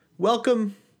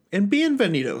Welcome and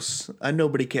bienvenidos a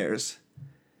Nobody Cares.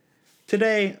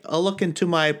 Today, I'll look into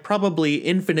my probably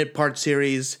infinite part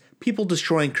series, People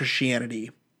Destroying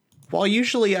Christianity. While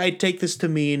usually I take this to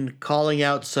mean calling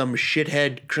out some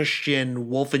shithead Christian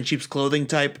wolf in sheep's clothing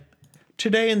type,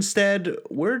 today instead,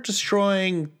 we're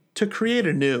destroying to create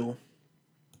anew.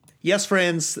 Yes,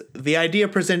 friends, the idea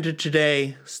presented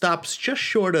today stops just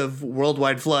short of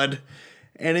worldwide flood,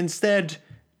 and instead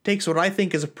takes what I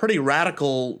think is a pretty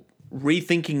radical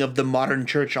rethinking of the modern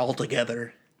church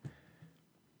altogether.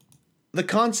 The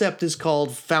concept is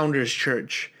called Founders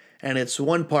Church, and it's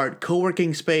one part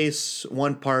co-working space,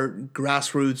 one part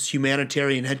grassroots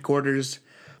humanitarian headquarters,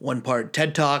 one part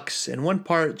TED Talks, and one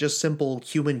part just simple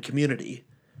human community.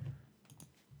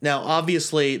 Now,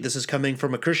 obviously, this is coming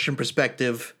from a Christian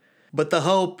perspective, but the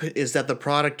hope is that the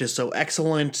product is so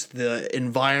excellent, the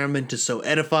environment is so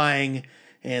edifying,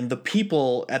 and the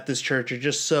people at this church are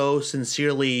just so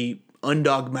sincerely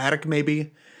undogmatic, maybe,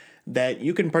 that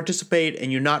you can participate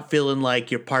and you're not feeling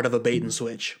like you're part of a bait and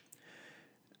switch.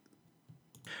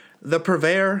 The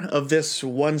purveyor of this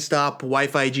one-stop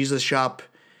Wi-Fi Jesus shop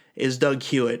is Doug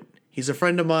Hewitt. He's a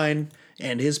friend of mine,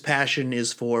 and his passion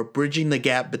is for bridging the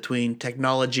gap between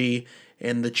technology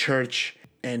and the church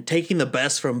and taking the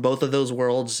best from both of those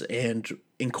worlds and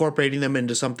incorporating them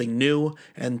into something new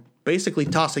and basically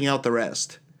tossing out the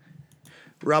rest.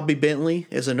 Robbie Bentley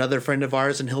is another friend of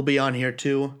ours, and he'll be on here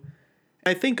too.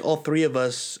 I think all three of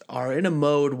us are in a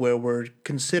mode where we're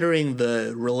considering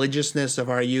the religiousness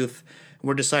of our youth.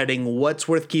 We're deciding what's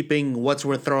worth keeping, what's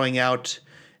worth throwing out,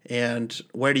 and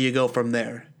where do you go from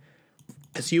there.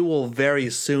 As you will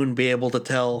very soon be able to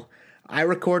tell, I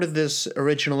recorded this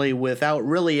originally without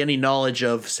really any knowledge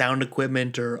of sound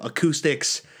equipment or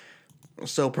acoustics,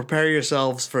 so prepare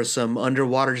yourselves for some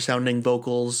underwater sounding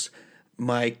vocals,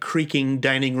 my creaking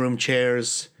dining room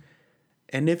chairs,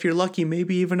 and if you're lucky,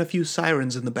 maybe even a few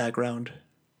sirens in the background.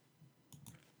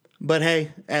 But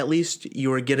hey, at least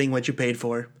you are getting what you paid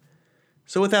for.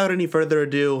 So without any further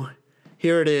ado,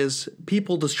 here it is,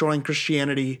 People Destroying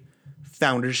Christianity,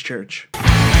 Founders Church.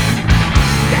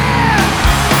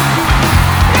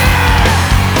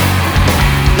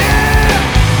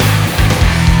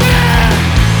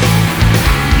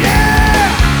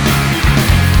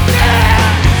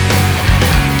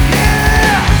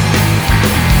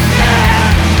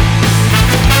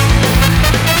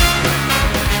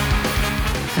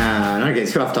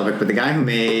 It's off topic, but the guy who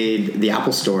made the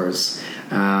Apple stores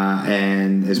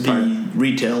and is part of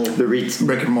brick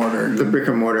and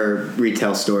mortar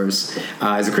retail stores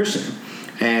is a Christian,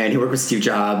 and he worked with Steve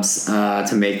Jobs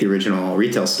to make the original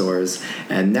retail stores,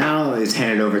 and now is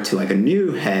handed over to like a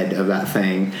new head of that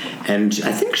thing, and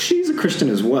I think she's a Christian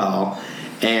as well,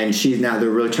 and they're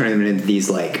really turning them into these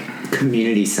like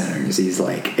community centers, these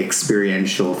like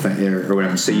experiential or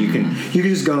whatever. So you can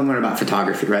just go and learn about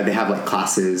photography, right? They have like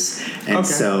classes, and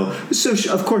so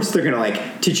of course they're gonna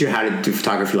like teach you how to do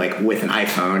photography like with an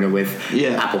iPhone or with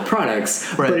Apple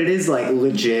products, right. But it is like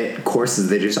legit courses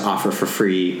they just offer for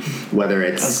free, whether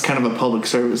it's kind of a public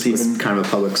service, even kind of a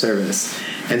public service.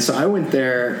 And so I went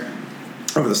there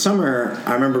over the summer.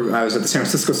 I remember I was at the San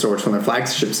Francisco store, which is one of their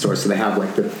flagship stores, so they have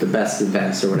like the best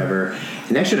events or whatever.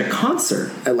 And they actually had a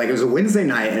concert. It was a Wednesday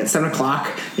night, and at 7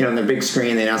 o'clock, on their big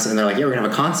screen, they announced it, and they're like, yeah, we're going to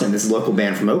have a concert. And this is a local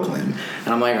band from Oakland.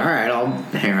 And I'm like, all right, I'll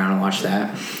hang around and watch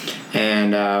that.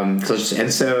 And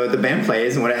so the band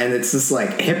plays, and it's this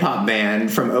like hip hop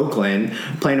band from Oakland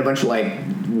playing a bunch of like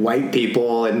white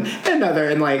people and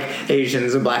like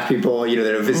Asians and black people,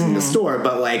 that are visiting the store,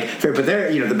 but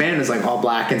they're the band is like all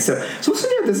black, and so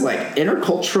we have this like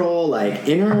intercultural, like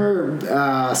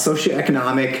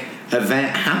socioeconomic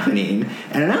event happening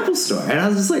at an Apple store, and I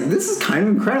was just like, this is kind of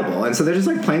incredible. And so they're just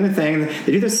like playing the thing, and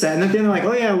they do their set, and then they're like,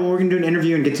 oh yeah, well, we're gonna do an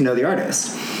interview and get to know the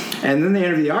artist. And then they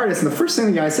interview the artist, and the first thing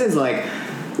the guy says, like,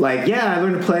 yeah, I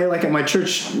learned to play like at my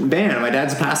church band. My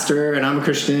dad's a pastor, and I'm a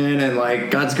Christian, and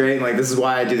like God's great, and like this is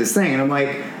why I do this thing. And I'm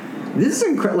like, this is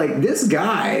incredible. Like this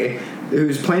guy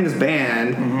who's playing his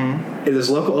band in this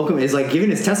local Oakland is like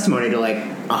giving his testimony to like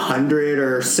 100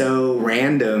 or so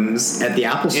randoms at the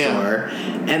Apple store,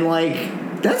 and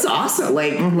like that's awesome.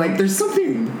 Like there's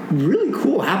something really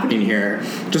cool happening here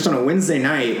just on a Wednesday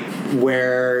night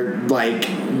where like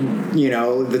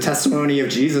the testimony of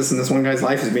Jesus in this one guy's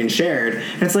life is being shared,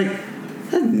 and it's like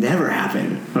that never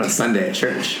happened on a Sunday at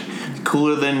church.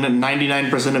 Cooler than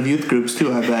 99% of youth groups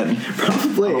too, I bet.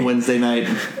 Probably on a Wednesday night.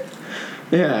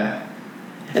 Yeah.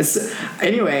 And so,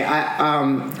 anyway,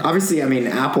 obviously,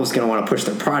 Apple's going to want to push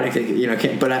their product,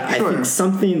 but I think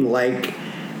something like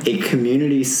a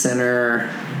community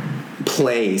center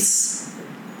place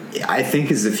I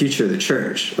think is the future of the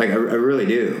church. Like I really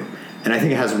do. And I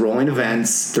think it has rolling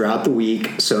events throughout the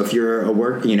week. So if you're a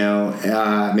work,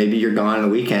 maybe you're gone on the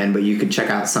weekend, but you could check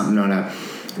out something on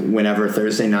whenever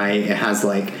Thursday night. It has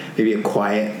like maybe a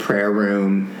quiet prayer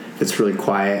room that's really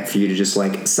quiet for you to just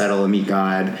like settle and meet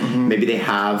God. Mm-hmm. Maybe they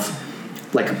have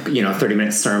like a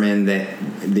 30-minute sermon that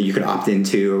you could opt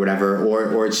into or whatever,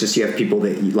 or it's just you have people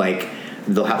that like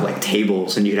they'll have like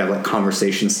tables and you could have like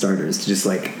conversation starters to just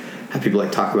like have people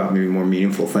like talk about maybe more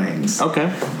meaningful things.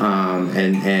 Okay.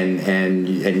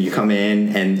 And you come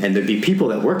in and there'd be people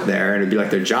that work there and it'd be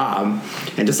like their job,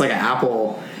 and just like an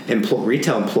Apple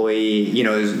retail employee,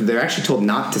 they're actually told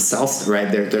not to sell, right?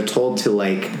 They're told to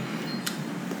like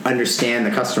understand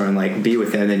the customer and like be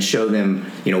with them and then show them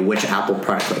which Apple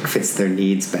product like fits their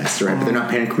needs best, right? But they're not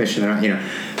paying commission, they're not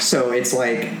so it's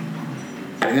like,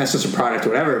 I mean, that's just a product or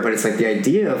whatever, but it's like the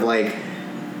idea of like,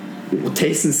 well,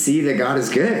 taste and see that God is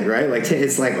good, right? Like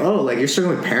it's like, oh, like you're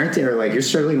struggling with parenting, or like you're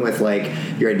struggling with like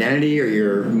your identity or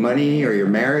your money or your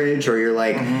marriage, or you're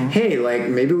like, hey, like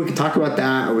maybe we could talk about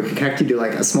that, or we could connect you to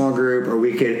like a small group, or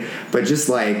we could, but just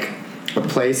like a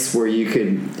place where you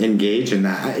could engage in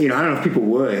that. I don't know if people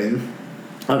would.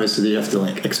 Obviously, you have to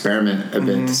like experiment a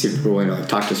bit to see if people are willing to like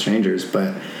talk to strangers,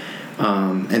 but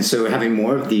and so having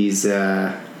more of these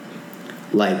like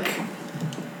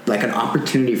an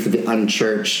opportunity for the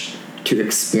unchurched to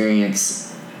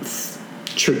experience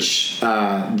church,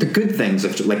 the good things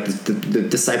of like the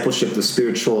discipleship, the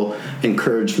spiritual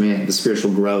encouragement, the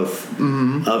spiritual growth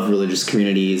of religious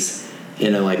communities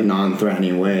in a like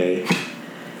non-threatening way.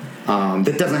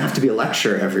 That doesn't have to be a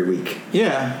lecture every week.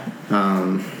 Yeah.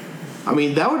 I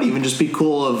mean, that would even just be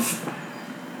cool if,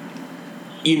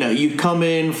 you come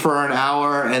in for an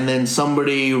hour and then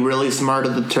somebody really smart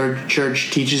at the church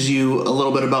teaches you a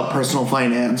little bit about personal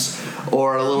finance,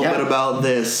 or a little bit about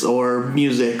this, or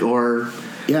music, or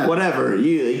whatever.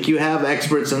 You have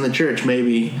experts in the church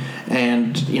maybe,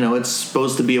 and it's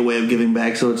supposed to be a way of giving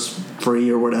back, so it's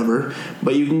free or whatever.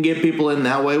 But you can get people in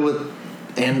that way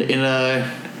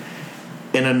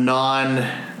in a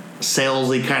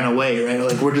non-salesy kind of way, right?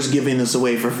 Like, we're just giving this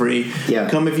away for free. Yeah.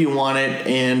 Come if you want it,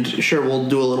 and sure, we'll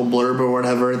do a little blurb or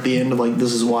whatever at the end of like,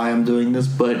 this is why I'm doing this,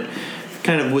 but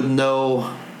kind of with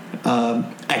no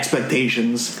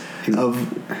expectations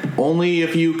of only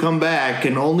if you come back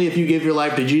and only if you give your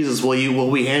life to Jesus will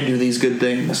we hand you these good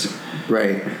things.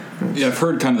 Right. Yeah, I've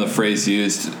heard kind of the phrase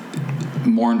used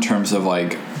more in terms of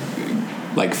like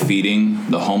feeding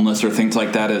the homeless or things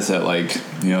like that, is that like,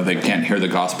 they can't hear the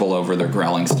gospel over their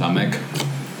growling stomach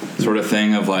sort of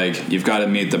thing, of like, you've got to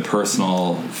meet the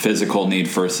personal physical need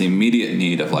first, the immediate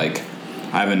need of like,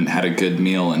 I haven't had a good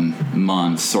meal in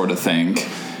months sort of thing.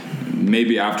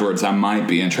 Maybe afterwards I might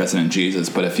be interested in Jesus,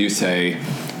 but if you say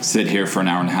sit here for an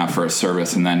hour and a half for a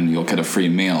service and then you'll get a free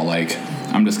meal, like,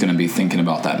 I'm just going to be thinking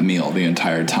about that meal the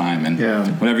entire time. And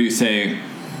whenever you say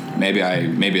maybe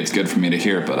it's good for me to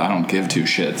hear, but I don't give two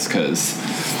shits because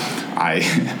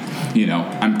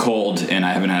I'm cold and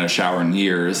I haven't had a shower in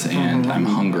years and I'm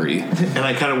hungry. And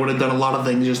I kind of would have done a lot of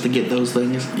things just to get those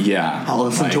things. Yeah. I'll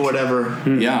listen to whatever.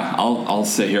 Yeah, I'll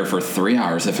sit here for 3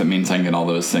 hours if it means I can get all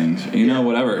those things,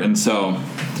 whatever. And so,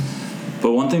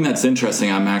 but one thing that's interesting,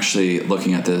 I'm actually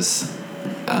looking at this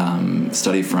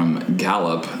study from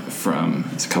Gallup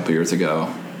it's a couple years ago,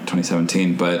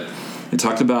 2017, but it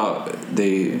talked about,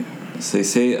 they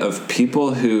say of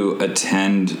people who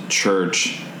attend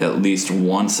church at least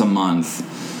once a month,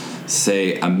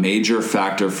 say a major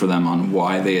factor for them on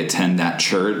why they attend that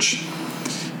church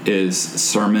is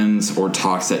sermons or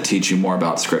talks that teach you more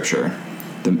about Scripture.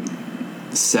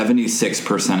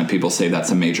 76% of people say that's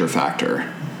a major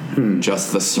factor.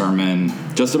 Just the sermon,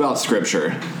 just about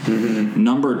Scripture.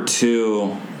 Number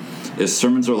 2 is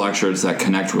sermons or lectures that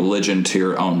connect religion to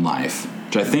your own life,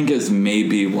 which I think is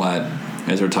maybe what,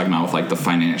 as we're talking about with like the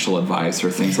financial advice or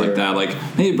things like that, like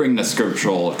maybe bring the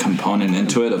scriptural component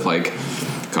into it of like,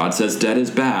 God says debt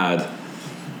is bad,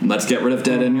 let's get rid of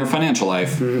debt in your financial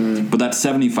life. But that's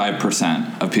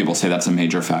 75% of people say that's a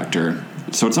major factor.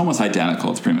 So it's almost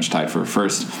identical. It's pretty much tied for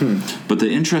first. But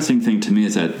the interesting thing to me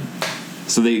is that,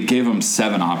 so they gave them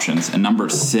 7 options, and number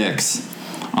 6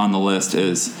 on the list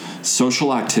is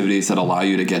social activities that allow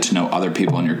you to get to know other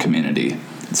people in your community.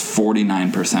 It's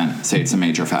 49% say it's a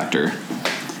major factor.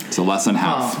 So less than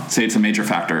half say it's a major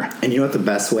factor. And you know what the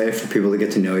best way for people to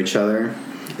get to know each other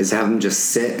is to have them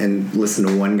just sit and listen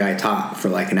to one guy talk for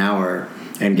like an hour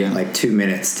and get like 2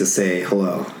 minutes to say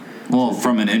hello. Well,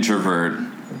 from an introvert,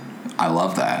 I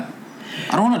love that.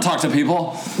 I don't want to talk to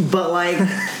people. But like,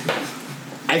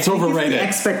 it's overrated. If the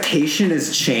expectation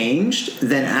is changed,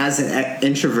 then as an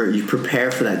introvert, you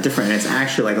prepare for that different. And it's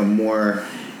actually like a more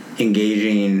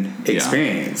engaging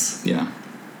experience. Yeah.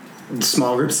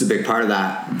 Small groups is a big part of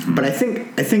that. But I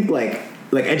think like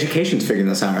education's figuring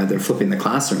this out, right? They're flipping the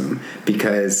classroom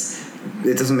because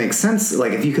it doesn't make sense.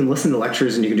 Like if you can listen to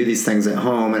lectures and you can do these things at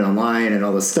home and online and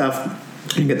all this stuff,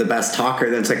 you get the best talker.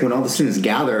 Then it's like when all the students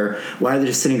gather, why are they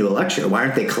just sitting to a lecture? Why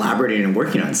aren't they collaborating and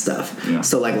working on stuff? Yeah.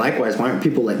 So like likewise, why aren't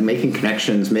people like making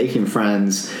connections, making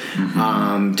friends,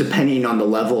 depending on the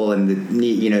level and the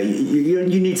need? You know,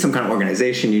 you need some kind of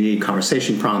organization. You need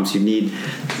conversation prompts. You need,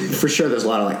 for sure, there's a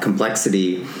lot of like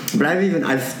complexity. But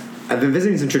I've been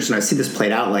visiting some churches and I see this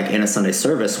played out like in a Sunday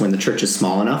service when the church is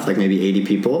small enough, like maybe 80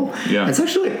 people. Yeah. It's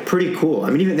actually like pretty cool. I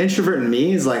mean, even the introvert in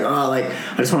me is like, oh, like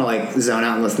I just want to like zone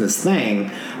out and listen to this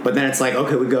thing. But then it's like,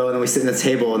 okay, we go and then we sit in the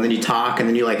table and then you talk and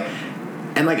then you like,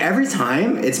 and like every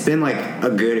time it's been like a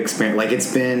good experience. Like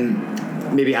it's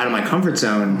been maybe out of my comfort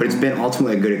zone, but it's been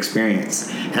ultimately a good experience.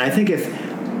 And I think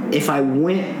if I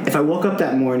woke up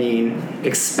that morning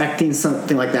expecting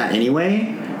something like that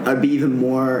anyway, I'd be even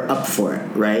more up for it,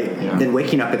 right? Yeah. Than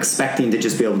waking up expecting to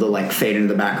just be able to like fade into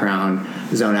the background,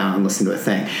 zone out, and listen to a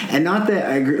thing. And not that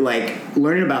I agree, like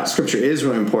learning about scripture is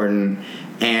really important,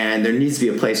 and there needs to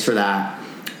be a place for that,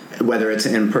 whether it's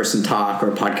an in-person talk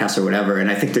or a podcast or whatever. And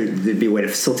I think there'd be a way to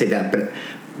facilitate that.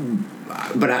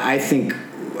 But I think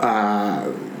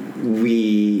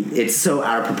it's so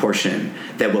out of proportion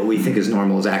that what we think is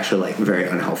normal is actually like very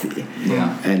unhealthy.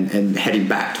 Yeah. And heading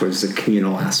back towards the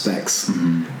communal aspects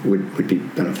would be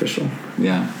beneficial.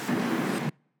 Yeah.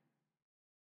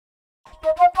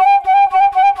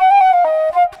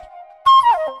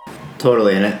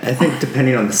 Totally. And I think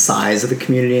depending on the size of the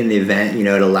community and the event, you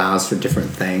know, it allows for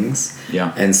different things.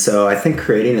 Yeah. And so I think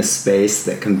creating a space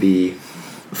that can be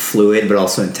fluid but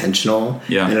also intentional,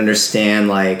 and understand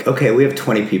like, okay, we have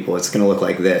 20 people, it's going to look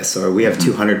like this, or we have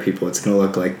 200 people, it's going to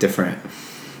look like different.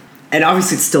 And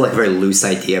obviously it's still like a very loose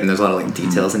idea. I mean, there's a lot of like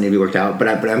details that need to be worked out, but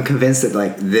I'm convinced that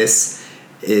like this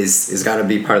is got to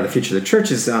be part of the future of the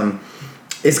church. Is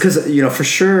because, you know, for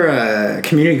sure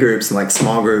community groups and like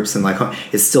small groups and like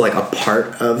it's still like a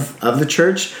part of the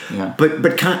church. Yeah.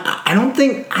 But I don't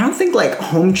think like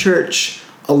home church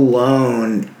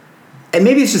alone. And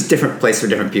maybe it's just different place for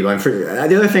different people. And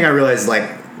the other thing I realized, like,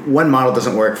 one model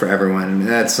doesn't work for everyone.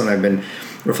 That's something I've been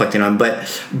reflecting on. But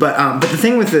the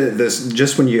thing with this,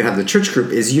 just when you have the church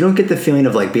group, is you don't get the feeling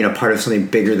of like being a part of something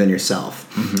bigger than yourself,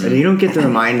 and you don't get the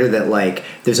reminder that like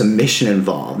there's a mission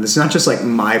involved. It's not just like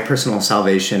my personal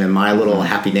salvation and my little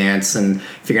happy dance and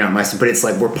figuring out my stuff, but it's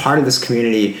like we're part of this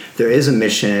community. There is a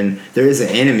mission. There is an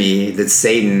enemy that's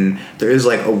Satan. There is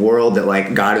like a world that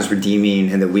like God is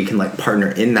redeeming, and that we can like partner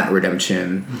in that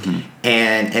redemption.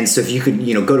 And so if you could,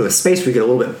 you know, go to a space where you get a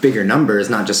little bit bigger numbers,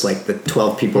 not just like the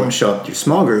 12 people that show up to your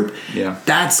small group. Yeah.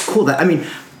 That's cool. I mean,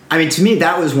 to me,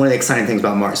 that was one of the exciting things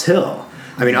about Mars Hill.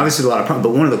 I mean, obviously, a lot of problems,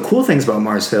 but one of the cool things about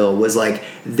Mars Hill was like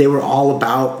they were all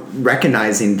about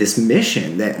recognizing this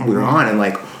mission that we were on, and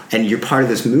like, and you're part of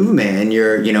this movement, and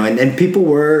you're, you know, and people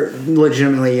were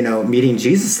legitimately, you know, meeting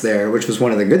Jesus there, which was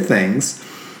one of the good things.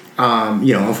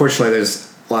 You know, unfortunately,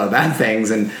 there's a lot of bad things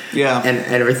and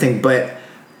everything, but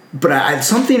I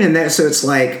something in there. So it's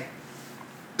like,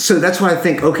 so that's why I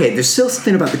think, okay, there's still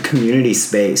something about the community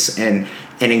space and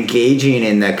engaging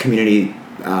in the community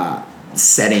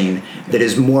setting that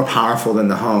is more powerful than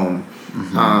the home.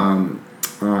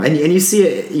 And you see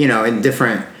it, you know, in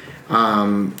different,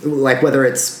 like whether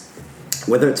it's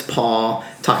Paul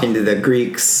talking to the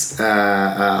Greeks,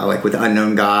 like with the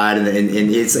unknown God, and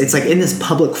it's like in this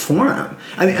public forum.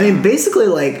 I mean, basically,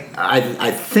 like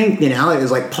I think the analogy is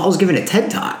like Paul's giving a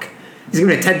TED talk. He's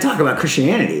giving a TED talk about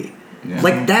Christianity. Yeah.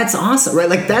 Like that's awesome, right?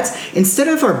 Like that's instead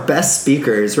of our best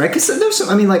speakers, right? Because there's some,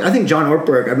 I mean, like I think John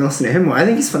Ortberg, I've been listening to him more. I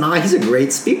think he's phenomenal. He's a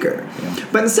great speaker. Yeah.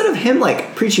 But instead of him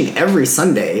like preaching every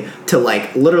Sunday to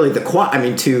like literally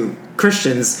to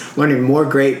Christians learning more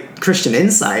great Christian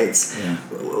insights,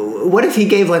 what if he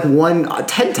gave like one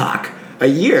TED talk a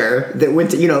year that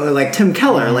went to, you know, like Tim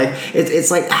Keller? Like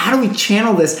it's like, how do we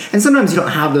channel this? And sometimes you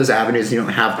don't have those avenues, you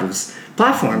don't have those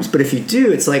platforms, but if you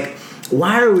do, it's like,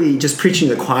 why are we just preaching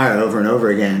to the choir over and over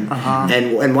again?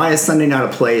 And why is Sunday not a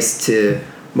place to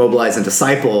mobilize and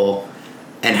disciple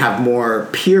and have more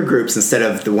peer groups instead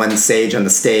of the one sage on the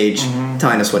stage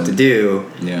telling us what to do?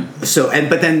 Yeah. So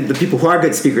but then the people who are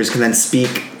good speakers can then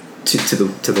speak to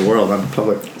the world on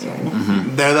public.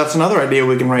 That's another idea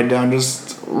we can write down,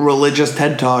 just religious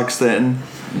TED Talks then,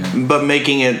 but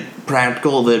making it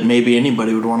practical that maybe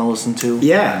anybody would want to listen to.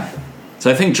 Yeah. So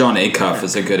I think John Acuff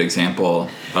is a good example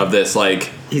of this,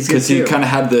 like, because he kind of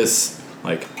had this,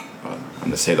 like, I'm going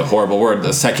to say the horrible word,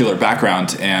 the secular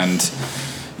background, and,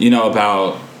 you know,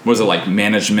 about, was it like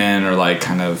management or like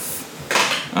kind of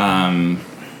kind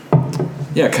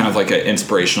of like an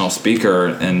inspirational speaker,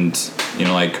 and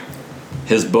like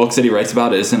his books that he writes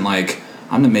about isn't like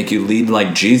I'm gonna make you lead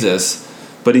like Jesus,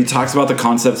 but he talks about the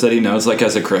concepts that he knows like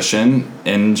as a Christian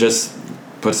and just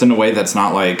puts it in a way that's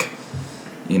not like,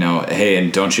 hey,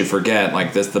 and don't you forget,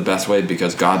 like, this is the best way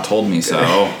because God told me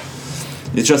so.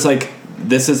 It's just like,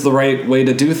 this is the right way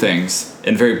to do things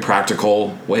in very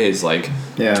practical ways. Like,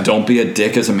 don't be a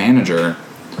dick as a manager.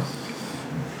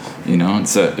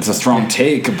 It's a strong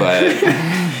take, but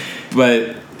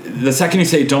the second you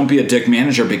say don't be a dick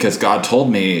manager because God told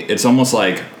me, it's almost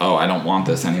like, oh, I don't want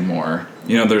this anymore.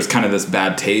 There's kind of this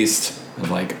bad taste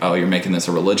of like, oh, you're making this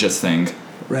a religious thing.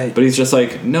 Right. But he's just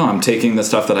like, no, I'm taking the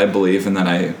stuff that I believe and that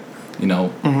I,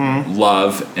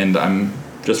 love, and I'm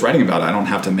just writing about it. I don't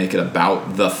have to make it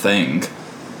about the thing.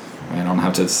 I don't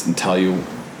have to tell you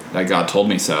that God told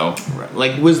me so. Right.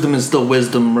 Like, wisdom is still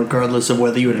wisdom regardless of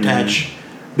whether you attach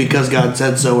because God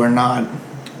said so or not.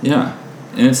 Yeah.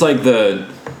 And it's like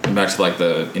back to like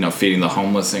the, feeding the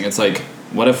homeless thing. It's like,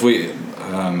 what if we,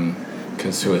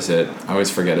 because who is it? I always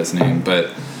forget his name, but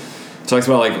it talks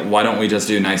about like, why don't we just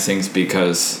do nice things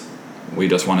because we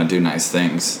just want to do nice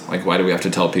things? Like, why do we have to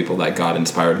tell people that God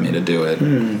inspired me to do it?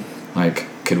 Like,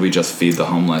 could we just feed the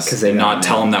homeless and not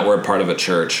tell them that we're part of a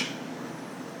church?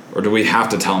 Or do we have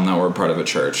to tell them that we're part of a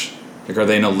church? Like, are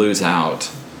they going to lose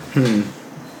out?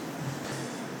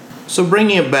 So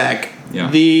bringing it back,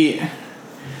 the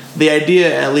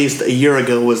idea, at least a year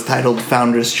ago, was titled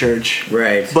Founders Church.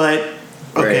 Right. But,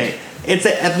 okay, it's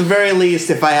at the very least,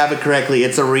 if I have it correctly,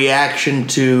 it's a reaction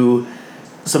to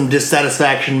some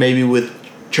dissatisfaction maybe with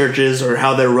churches or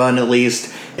how they're run, at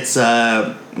least. It's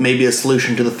maybe a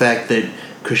solution to the fact that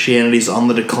Christianity's on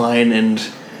the decline and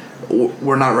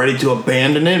we're not ready to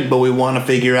abandon it, but we want to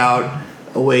figure out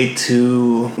a way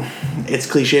to, it's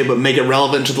cliche, but make it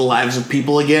relevant to the lives of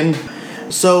people again.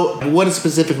 So what is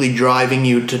specifically driving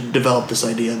you to develop this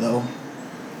idea, though?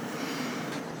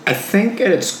 I think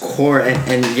at its core,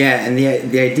 and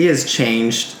the idea has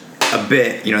changed a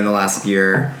bit, in the last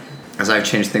year as I've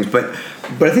changed things. But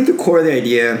I think the core of the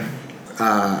idea,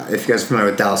 if you guys are familiar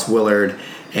with Dallas Willard,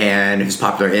 and who's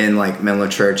popular in like Menlo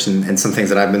Church and some things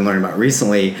that I've been learning about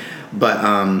recently,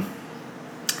 but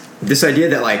this idea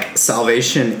that like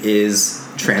salvation is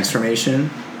transformation,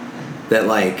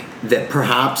 that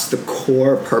perhaps the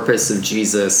core purpose of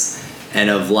Jesus and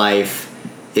of life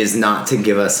is not to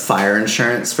give us fire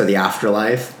insurance for the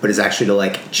afterlife, but is actually to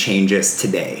like change us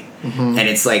today. And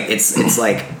it's like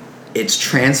it's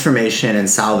transformation and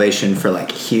salvation for like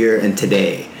here and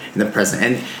today in the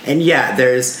present. And yeah,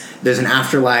 there's an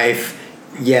afterlife.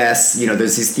 Yes,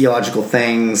 there's these theological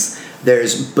things.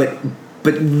 But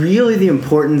really the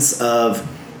importance of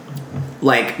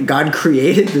like God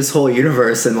created this whole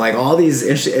universe and like all these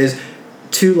issues is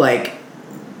to like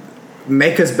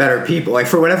make us better people, like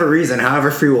for whatever reason,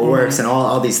 however free will works, and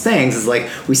all these things is like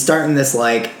we start in this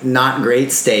like not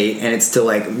great state and it's to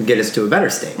like get us to a better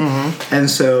state. And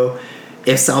so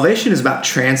if salvation is about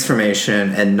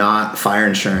transformation and not fire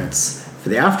insurance for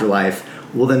the afterlife,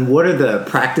 well then what are the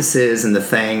practices and the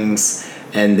things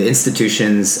and the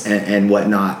institutions and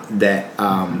whatnot that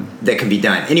can be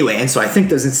done anyway? And so I think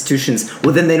those institutions,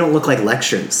 well, then they don't look like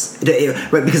lectures,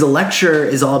 right? Because a lecture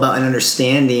is all about an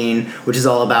understanding, which is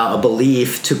all about a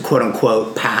belief to quote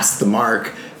unquote pass the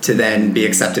mark to then be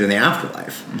accepted in the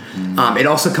afterlife. It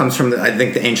also comes from, I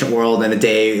think, the ancient world and a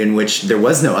day in which there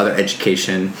was no other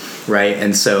education, right?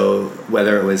 And so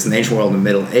whether it was in the ancient world in the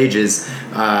Middle Ages,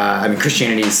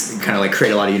 Christianity's kind of like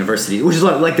created a lot of universities, which is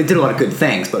like they did a lot of good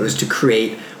things, but it was to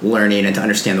create learning and to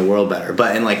understand the world better.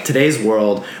 But in like today's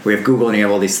world, we have Google and you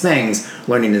have all these things,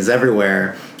 learning is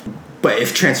everywhere. But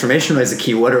if transformation is the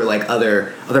key, what are like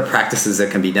other practices that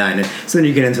can be done? And so then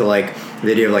you get into like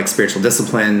the idea of like spiritual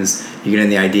disciplines. You get into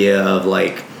the idea of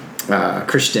like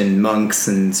Christian monks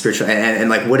and spiritual, and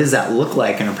like what does that look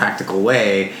like in a practical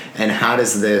way? And how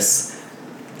does this,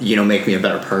 make me a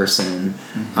better person?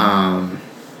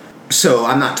 So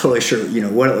I'm not totally sure,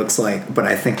 what it looks like, but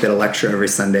I think that a lecture every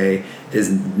Sunday is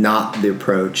not the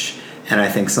approach. And I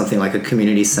think something like a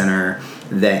community center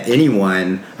that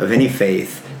anyone of any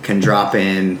faith can drop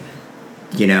in,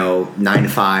 9 to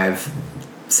 5,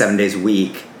 7 days a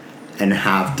week, and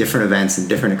have different events and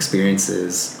different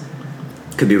experiences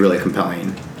could be really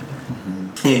compelling.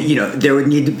 And, there would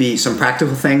need to be some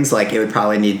practical things, like it would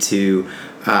probably need to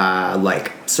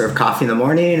like serve coffee in the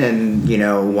morning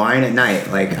and wine at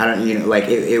night. Like I don't,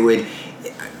 it would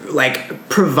like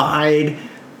provide.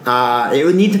 It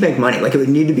would need to make money. Like it would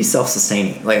need to be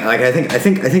self-sustaining. Like I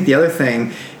think the other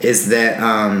thing is that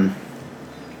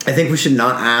I think we should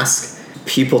not ask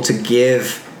people to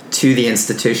give to the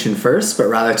institution first, but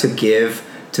rather to give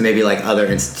to maybe like other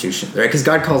institutions, right? Because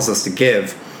God calls us to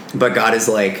give, but God is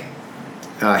like,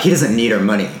 he doesn't need our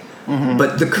money.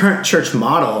 But the current church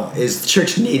model is the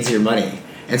church needs your money.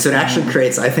 And so it actually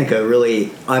creates, I think, a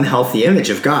really unhealthy image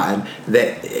of God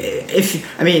that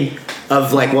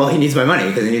of like, well, he needs my money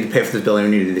because I need to pay for this building, I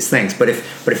need to do these things. But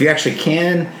if you actually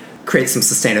can create some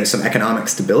some economic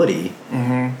stability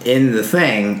in the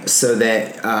thing so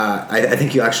that I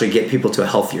think you actually get people to a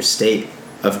healthier state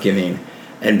of giving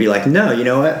and be like, no, you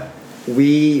know what?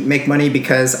 We make money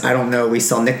because, I don't know, we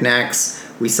sell knickknacks,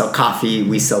 we sell coffee,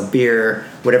 we sell beer,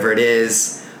 whatever it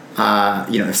is. If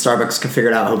Starbucks can figure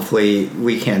it out, hopefully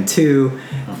we can too.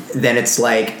 Then it's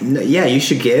like, yeah, you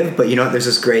should give, but you know what? There's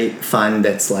this great fund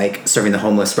that's like serving the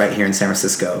homeless right here in San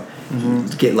Francisco.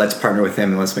 Let's partner with them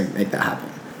and let's make that happen.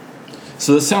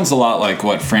 So this sounds a lot like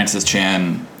what Francis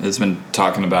Chan has been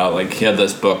talking about. Like, he had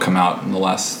this book come out in the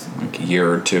last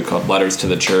year or two called Letters to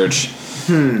the Church.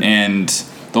 And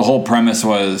the whole premise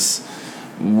was,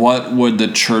 what would the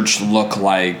church look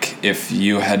like if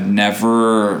you had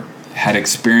never had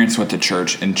experience with the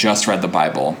church and just read the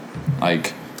Bible?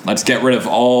 Like, let's get rid of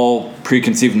all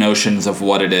preconceived notions of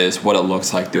what it is, what it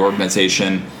looks like, the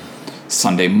organization,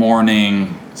 Sunday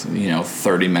morning,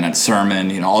 30-minute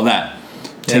sermon, all that.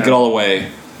 Take it all away.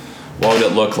 What would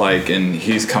it look like? And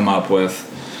he's come up with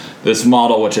this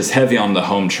model, which is heavy on the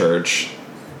home church,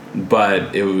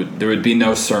 but there would be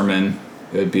no sermon.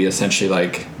 It would be essentially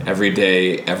like every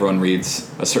day everyone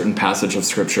reads a certain passage of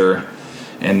scripture,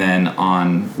 and then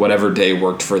on whatever day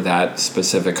worked for that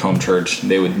specific home church,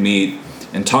 they would meet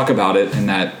and talk about it, and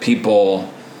that people,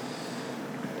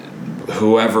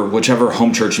 whichever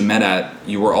home church you met at,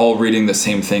 you were all reading the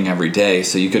same thing every day.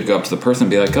 So you could go up to the person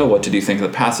and be like, oh, what did you think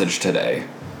of the passage today?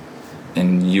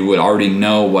 And you would already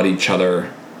know what each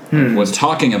other was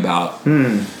talking about.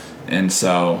 And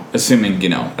so, assuming,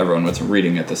 everyone was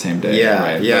reading it the same day.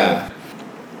 Right? Yeah.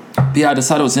 But yeah, I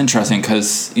decided it was interesting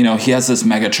because, he has this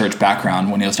mega church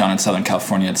background when he was down in Southern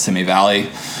California at Simi Valley.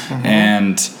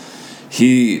 And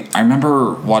I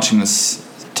remember watching this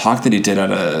talk that he did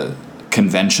at a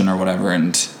convention or whatever,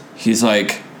 and he's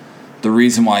like, the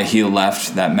reason why he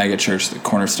left that mega church, the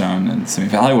Cornerstone in Simi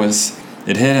Valley, was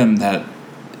it hit him that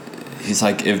he's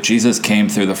like, if Jesus came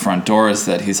through the front doors,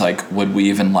 that he's like, would we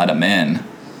even let him in?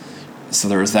 So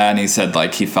there was that, and he said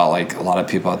like he felt like a lot of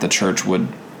people at the church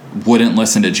wouldn't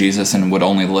listen to Jesus and would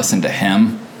only listen to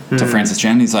him, to Francis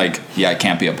Chan. He's like, yeah, I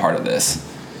can't be a part of this.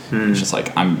 It's just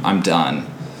like, I'm done.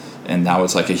 And that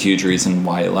was like a huge reason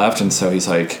why he left. And so he's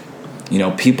like,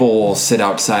 people will sit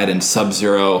outside in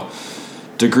sub-zero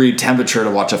degree temperature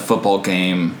to watch a football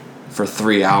game for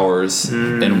 3 hours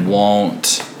and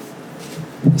won't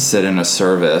sit in a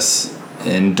service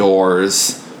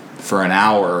indoors for an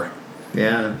hour.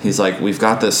 Yeah. He's like, we've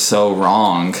got this so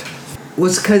wrong. Well,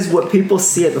 it's because what people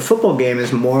see at the football game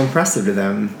is more impressive to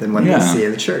them than what they see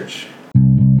at the church.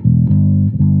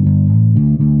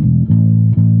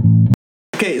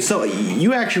 Okay, so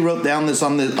you actually wrote down this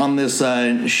on this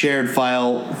shared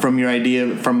file from your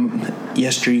idea from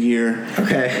yesteryear.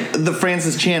 Okay. The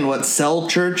Francis Chan, Cell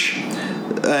Church?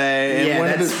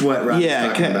 That's what Rob's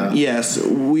talking about. Yes,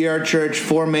 We Are Church,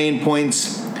 4 main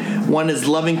points. One is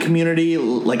loving community,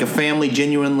 like a family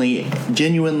genuinely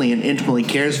and intimately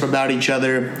cares about each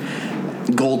other.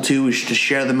 Goal 2 is to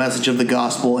share the message of the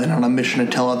gospel and on a mission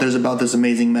to tell others about this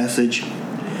amazing message.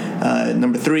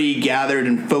 Number 3, gathered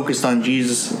and focused on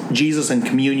Jesus and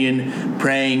communion,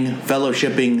 praying,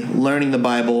 fellowshipping, learning the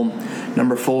Bible.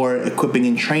 Number 4, equipping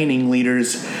and training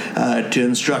leaders to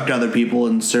instruct other people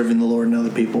and serving the Lord and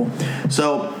other people.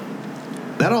 So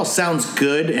that all sounds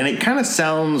good, and it kind of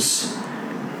sounds...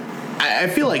 I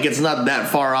feel like it's not that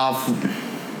far off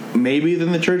maybe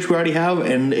than the church we already have,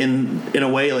 and in a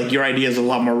way, like, your idea is a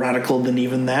lot more radical than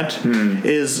even that.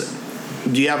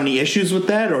 Do you have any issues with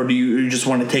that, or do you just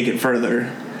want to take it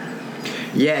further?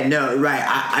 Yeah, no, right.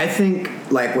 I think,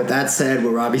 like, what that said,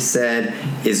 what Robbie said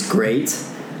is great.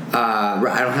 I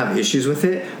don't have issues with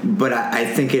it, but I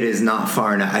think it is not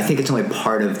far enough. I think it's only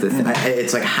part of the thing.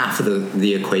 It's like half of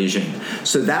the equation.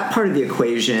 So that part of the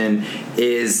equation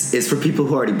is for people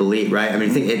who already believe, right? I mean,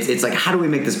 I think it's like, how do we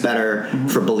make this better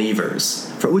for believers?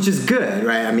 Which is good,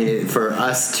 right? I mean, for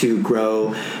us to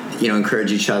grow,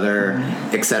 encourage each other,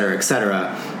 et cetera, et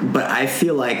cetera. But I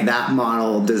feel like that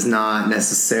model does not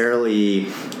necessarily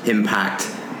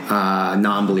impact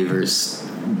non-believers.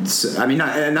 So, I mean,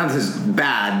 not this is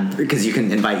bad, because you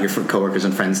can invite your coworkers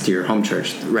and friends to your home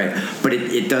church, right? But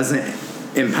it doesn't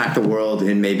impact the world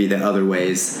in maybe the other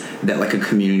ways that like a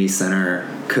community center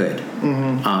could,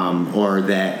 or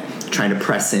that trying to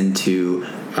press into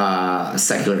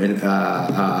secular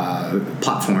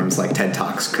platforms like TED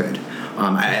Talks could.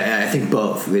 I think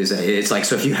both. It's like,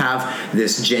 so if you have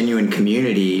this genuine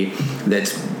community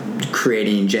that's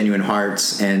creating genuine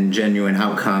hearts and genuine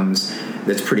outcomes,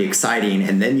 that's pretty exciting,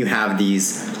 and then you have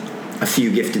a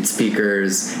few gifted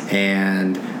speakers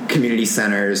and community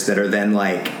centers that are then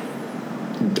like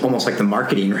almost like the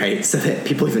marketing, right? So that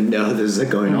people even know this is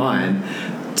going on,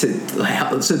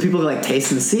 so people like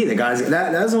taste and see that God is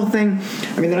that was the whole thing.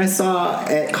 I mean, that I saw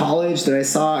at college, that I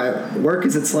saw at work,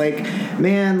 is it's like,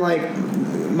 man, like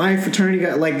my fraternity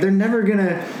guy, like they're never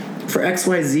gonna, for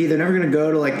XYZ, they're never gonna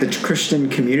go to like the Christian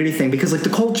community thing, because like the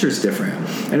culture is different.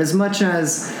 And as much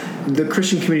as the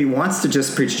Christian community wants to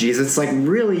just preach Jesus, it's like,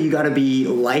 really, you got to be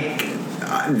like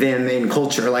them in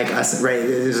culture, like us, right?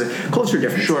 There's a culture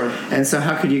difference. Sure. And so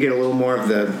how could you get a little more of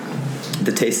the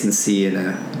taste and see in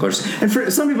a culture? And for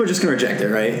some people are just going to reject it,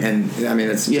 right? And I mean,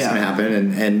 it's just going to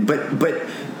happen. But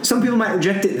some people might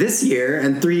reject it this year,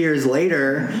 and 3 years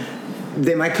later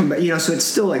they might come back, so it's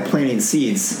still like planting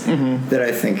seeds that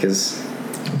I think is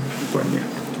important.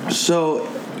 Yeah. So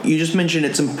you just mentioned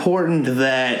it's important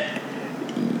that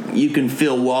you can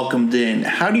feel welcomed in.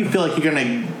 How do you feel like you're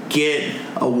going to get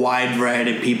a wide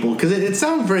variety of people? Because it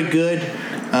sounds very good.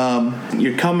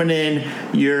 You're coming in,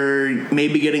 you're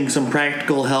maybe getting some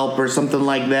practical help or something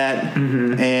like that,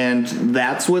 and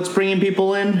that's what's bringing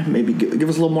people in. Maybe give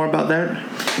us a little more about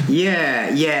that.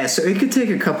 Yeah. So it could take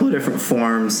a couple of different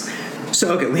forms.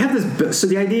 So, okay, we have this. So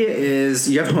the idea is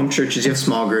you have home churches, you have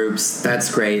small groups. That's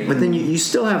great. But then you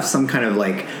still have some kind of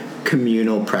like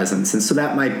communal presence. And so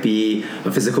that might be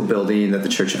a physical building that the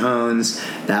church owns.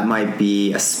 That might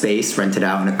be a space rented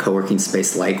out in a co-working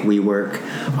space like WeWork,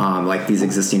 like these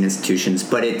existing institutions.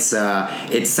 But it's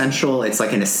central. It's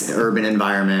like in an urban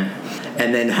environment.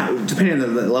 And then depending on the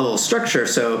level of structure,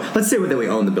 so let's say that we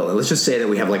own the building. Let's just say that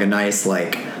we have like a nice,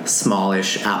 like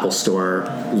smallish Apple Store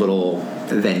little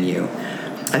venue.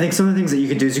 I think some of the things that you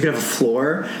could do is you could have a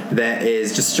floor that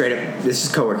is just straight up, this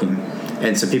is co-working.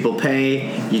 And so people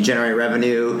pay, you generate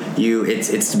revenue,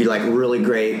 it's to be like really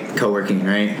great co-working,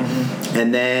 right?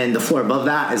 And then the floor above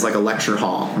that is like a lecture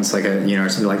hall. It's like or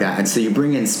something like that. And so you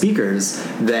bring in speakers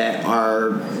that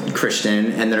are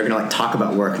Christian, and they're gonna like talk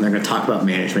about work, and they're gonna talk about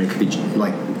management. It could be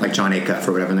like John Acuff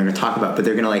or whatever, and they're gonna talk about, but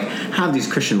they're gonna like have these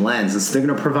Christian lens, and so they're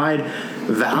gonna provide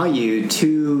value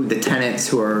to the tenants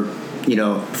who are,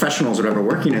 professionals or whatever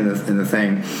working in the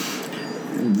thing.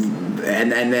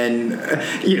 And then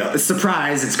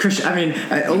surprise, it's Christian. I mean,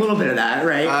 a little bit of that,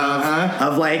 right?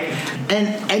 Of like,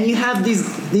 and you have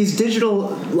these digital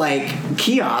like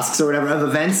kiosks or whatever of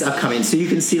events upcoming, so you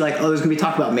can see like, there's gonna be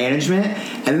talk about management,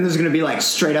 and then there's gonna be like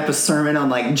straight up a sermon on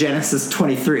like Genesis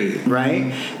 23,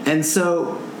 right? And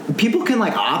so people can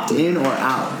like opt in or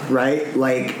out, right?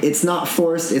 Like it's not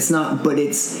forced, it's not, but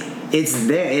it's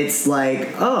there. It's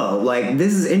like, like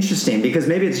this is interesting because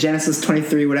maybe it's Genesis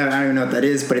 23, whatever, I don't even know what that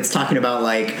is, but it's talking about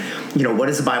like, what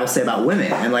does the Bible say about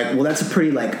women? And like, well, that's a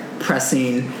pretty like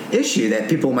pressing issue that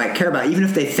people might care about, even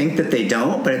if they think that they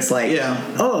don't, but it's like,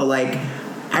 like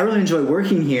I really enjoy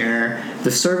working here.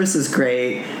 The service is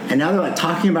great. And now they're like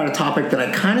talking about a topic that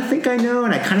I kind of think I know,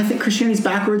 and I kind of think Christianity's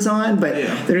backwards on, but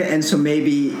and so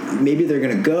maybe they're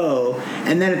going to go.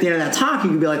 And then at the end of that talk,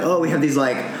 you can be like, we have these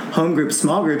like home groups,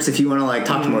 small groups, if you want to like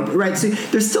talk to more, right? So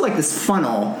there's still like this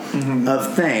funnel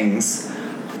of things.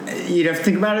 You'd have to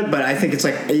think about it, but I think it's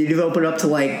like you'd open it up to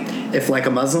like if like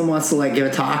a Muslim wants to like give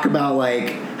a talk about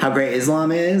like how great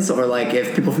Islam is, or like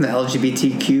if people from the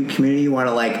LGBTQ community want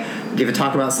to like give a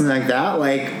talk about something like that,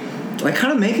 like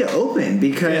kind of make it open,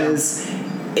 because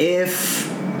if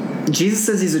Jesus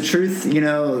says he's the truth,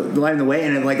 the light and the way,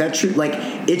 and like that truth, like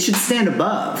it should stand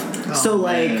above.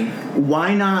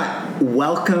 Why not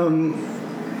welcome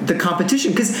the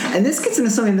competition? And this gets into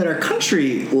something that our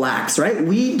country lacks, right?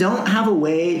 We don't have a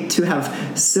way to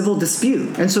have civil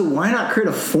dispute. And so why not create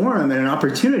a forum and an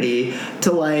opportunity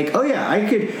to like, I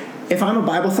could, if I'm a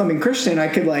Bible-thumping Christian, I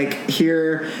could like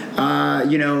hear,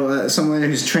 someone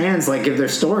who's trans like give their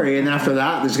story, and then after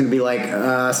that, there's going to be like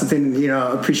something,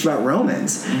 preached about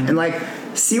Romans, and like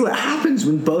see what happens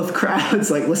when both crowds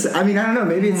like listen. I mean, I don't know,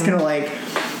 maybe it's going to like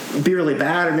be really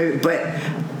bad, or maybe, but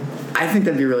I think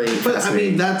that'd be really fascinating. I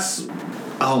mean, that's,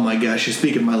 oh my gosh, you're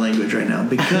speaking my language right now,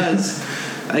 because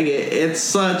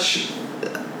it's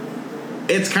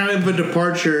kind of a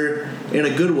departure in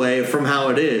a good way from how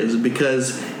it is,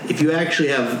 because if you actually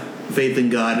have faith in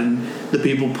God, and the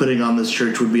people putting on this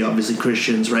church would be obviously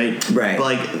Christians, right? Right. But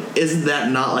like, isn't that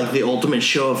not like the ultimate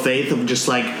show of faith, of just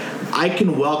like, I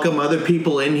can welcome other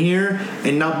people in here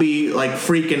and not be like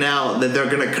freaking out that they're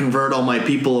going to convert all my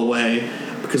people away?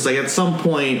 Because like at some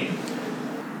point,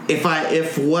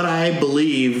 if what I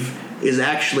believe is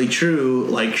actually true,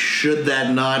 like, should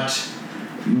that not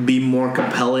be more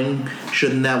compelling?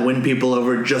 Shouldn't that win people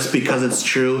over just because it's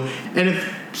true? And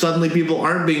if suddenly people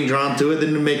aren't being drawn to it,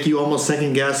 then to make you almost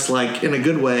second guess, like, in a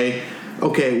good way,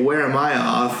 okay, where am I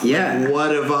off? Yeah.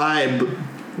 What have I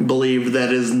believed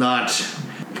that is not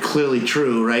clearly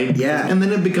true, right? Yeah. And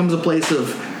then it becomes a place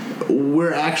of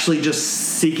we're actually just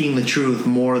seeking the truth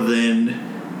more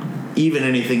than even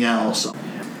anything else.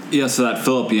 Yeah, so that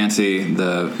Philip Yancey,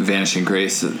 the Vanishing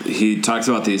Grace, he talks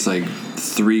about these like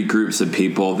 3 groups of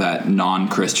people that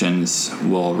non-Christians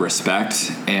will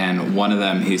respect, and one of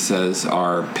them, he says,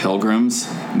 are pilgrims.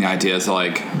 And the idea is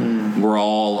like we're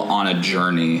all on a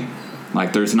journey.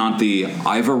 Like there's not the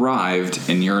I've arrived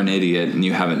and you're an idiot and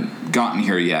you haven't gotten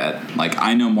here yet. Like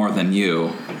I know more than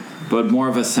you, but more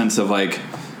of a sense of like,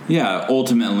 yeah,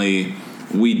 ultimately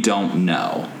we don't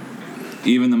know.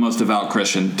 Even the most devout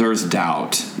Christian, there's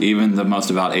doubt. Even the most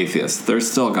devout atheist, there's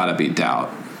still got to be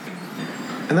doubt.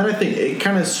 And then I think it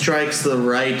kind of strikes the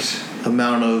right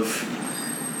amount of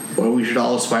what we should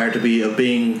all aspire to be, of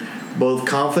being both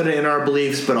confident in our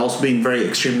beliefs, but also being very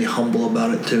extremely humble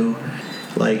about it too.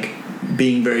 Like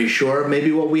being very sure of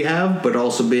maybe what we have, but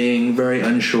also being very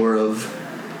unsure of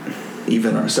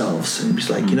even ourselves. And just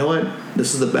like, you know what?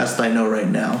 This is the best I know right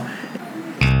now.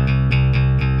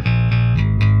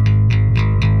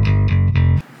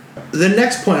 The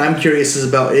next point I'm curious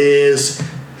about is,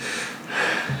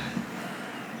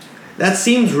 that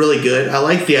seems really good. I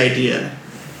like the idea.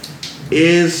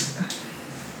 Is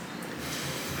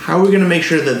how are we going to make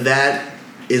sure that that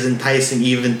is enticing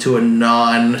even to a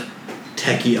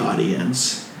non-techie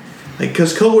audience? Like,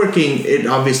 because co-working, it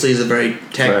obviously is a very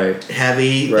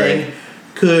tech-heavy thing.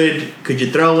 Could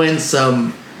you throw in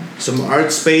some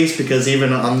art space? Because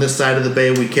even on this side of the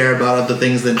bay, we care about other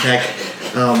things than tech.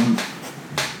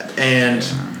 And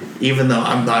even though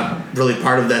I'm not really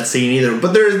part of that scene either,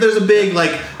 but there's a big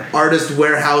like artist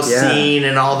warehouse scene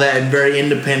and all that, and very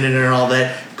independent and all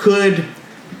that. Could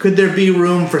there be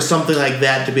room for something like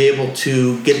that to be able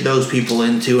to get those people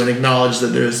into and acknowledge that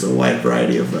there's a wide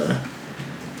variety of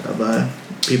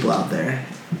people out there?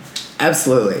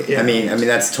 Absolutely. Yeah. I mean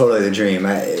that's totally the dream.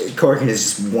 Co-working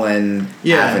is just one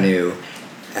avenue,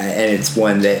 and it's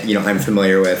one that I'm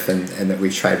familiar with and that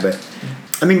we've tried, but.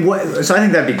 I mean, so I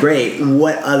think that'd be great.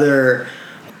 What other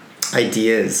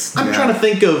ideas? I'm trying to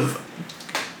think of,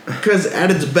 because at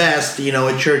its best,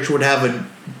 a church would have a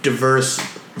diverse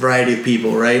variety of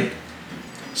people, right?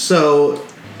 So,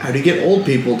 how do you get old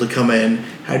people to come in?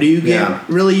 How do you get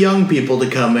really young people to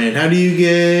come in? How do you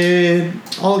get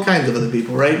all kinds of other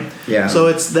people, right? Yeah.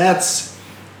 So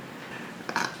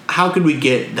how could we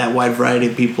get that wide variety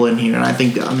of people in here? And I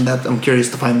think I'm curious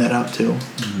to find that out too.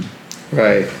 Mm-hmm.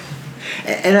 Right.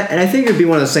 And I think it would be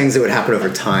one of those things that would happen over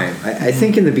time. I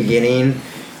think in the beginning,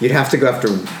 you'd have to go after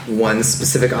one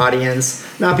specific audience,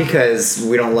 not because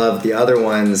we don't love the other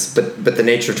ones, but the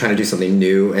nature of trying to do something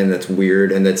new and that's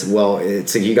weird and it's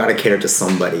like you got to cater to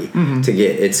somebody to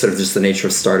get. It's sort of just the nature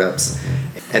of startups,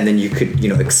 and then you could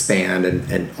expand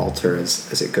and alter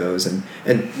as it goes, and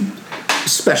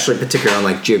especially particularly on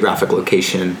like geographic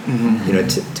location,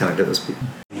 telling to those people.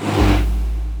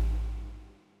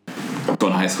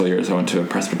 In high school years, I went to a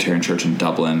Presbyterian church in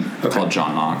Dublin called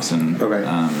John Knox, and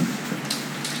and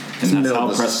that's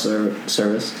how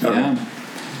service.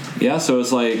 Yeah. So it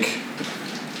was like,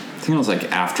 I think it was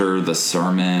like after the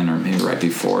sermon or maybe right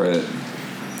before it.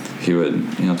 He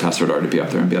would, the pastor would already be up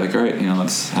there and be like, "All right,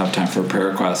 let's have time for prayer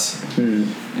requests."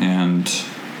 And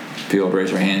people would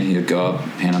raise their hand. He would go up,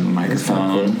 hand him the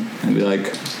microphone, and be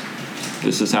like,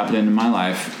 "This is happening in my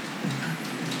life.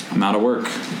 I'm out of work.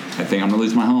 I think I'm gonna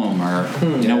lose my home," or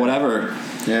whatever.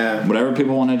 Yeah. Whatever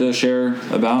people wanted to share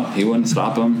about, he wouldn't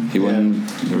stop them. He wouldn't.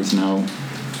 There was no.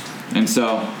 And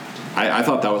so, I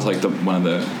thought that was like one of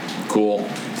the cool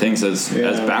things as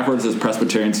backwards as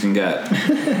Presbyterians can get.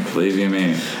 Believe you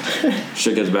me,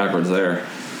 shit gets backwards there.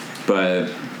 But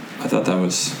I thought that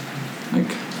was like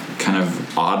kind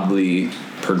of oddly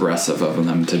progressive of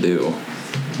them to do.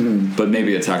 But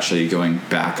maybe it's actually going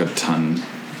back a ton.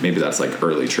 Maybe that's like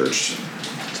early church.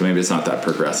 So maybe it's not that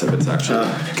progressive. It's actually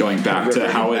going back to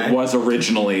how it was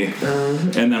originally.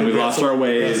 And then we lost our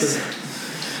ways.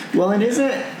 Well, and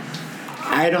isn't...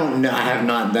 I don't know. I have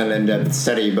not done an in-depth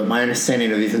study, but my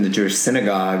understanding of even the Jewish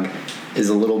synagogue is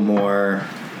a little more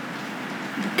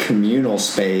communal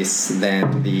space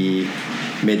than the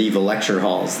medieval lecture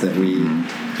halls that we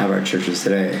have our churches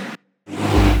today.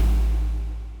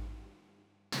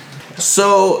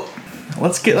 So...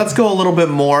 Let's go a little bit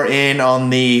more in on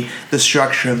the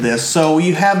structure of this. So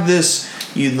you have this,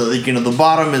 the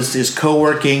bottom is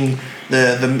co-working,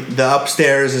 the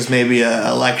upstairs is maybe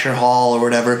a lecture hall or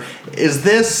whatever. Is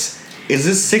this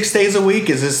 6 days a week?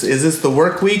 Is this the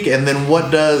work week? And then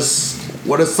what does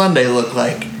Sunday look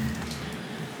like?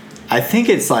 I think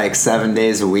it's like 7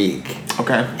 days a week.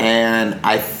 Okay. And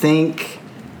I think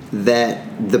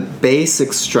that the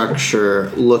basic structure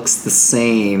looks the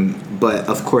same, but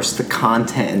of course the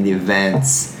content and the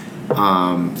events,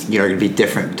 are going to be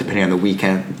different depending on the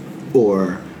weekend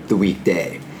or the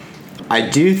weekday. I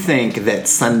do think that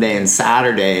Sunday and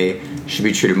Saturday should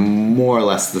be treated more or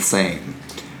less the same.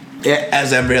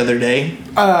 As every other day?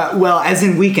 Well, as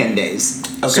in weekend days.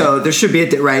 Okay. So there should be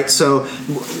right? So,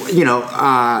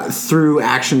 through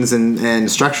actions and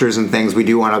structures and things, we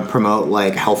do want to promote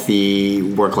like healthy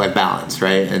work-life balance,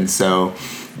 right? And so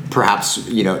perhaps,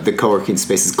 the co-working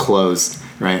space is closed,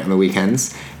 right, on the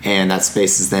weekends, and that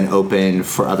space is then open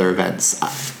for other events.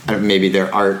 Maybe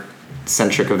they're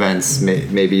art-centric events,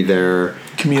 maybe they're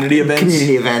community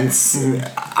events. Mm-hmm.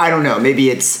 I don't know.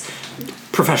 Maybe it's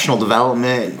professional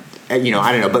development. I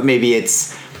don't know, but maybe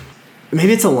it's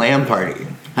a LAN party.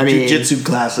 I mean, jiu-jitsu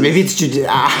classes. Maybe it's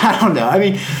I don't know. I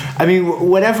mean,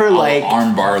 whatever. Like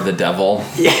armbar the devil.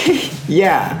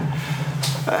 Yeah.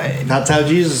 That's how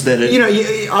Jesus did it.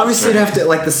 You obviously would have to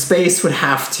the space would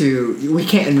have to. We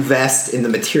can't invest in the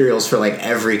materials for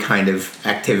every kind of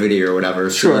activity or whatever.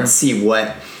 So sure. Let's see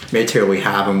what material we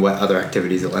have and what other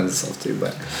activities it lends itself to.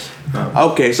 But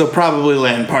okay, so probably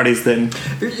LAN parties then.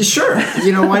 Sure.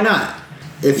 Why not?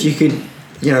 If you could,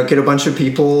 get a bunch of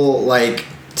people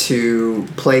to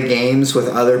play games with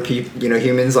other people,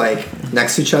 humans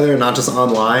next to each other and not just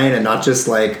online and not just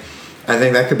I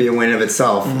think that could be a win of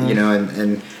itself, mm-hmm.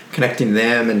 and connecting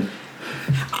them. And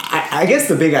I guess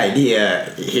the big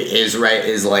idea is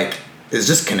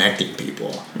just connecting people.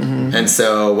 Mm-hmm. And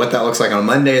so what that looks like on a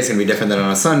Monday is going to be different than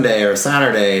on a Sunday or a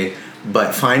Saturday,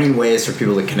 but finding ways for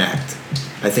people to connect,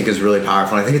 I think is really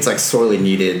powerful. And I think it's sorely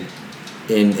needed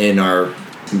in our,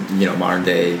 modern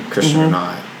day Christian mm-hmm. or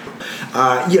not.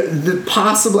 I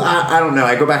don't know.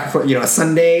 I go back and forth, a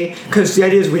Sunday, because the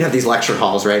idea is we'd have these lecture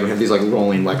halls, right? We have these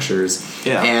rolling lectures.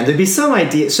 Yeah. And there'd be some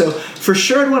idea. So for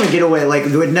sure I'd want to get away.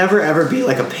 There would never ever be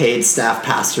a paid staff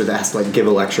pastor that has to give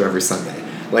a lecture every Sunday.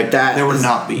 That. There would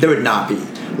not be. There would not be.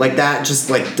 That just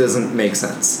doesn't make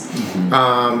sense.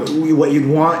 Mm-hmm. What you'd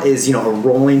want is, a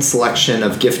rolling selection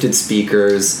of gifted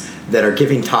speakers that are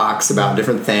giving talks about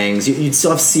different things. You'd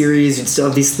still have series, you'd still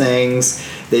have these things.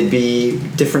 They'd be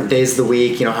different days of the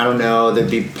week, I don't know, there'd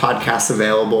be podcasts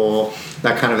available,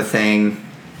 that kind of a thing.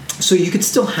 So you could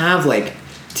still have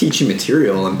teaching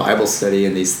material and Bible study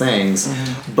and these things,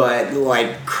 mm-hmm. but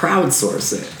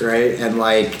crowdsource it, right? And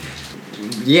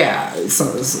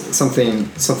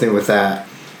something with that.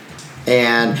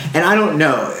 And I don't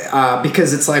know,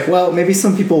 because it's maybe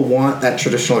some people want that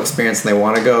traditional experience and they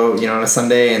want to go, on a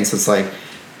Sunday, and so it's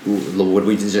would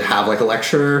we just have a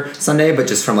lecture Sunday, but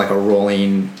just from a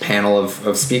rolling panel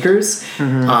of speakers?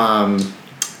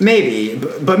 Mm-hmm. Maybe,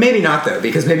 but maybe not though,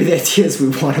 because maybe the idea is we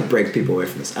want to break people away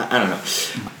from this. I don't know.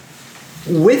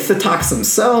 With the talks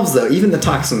themselves, though, even the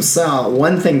talks themselves,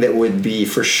 one thing that would be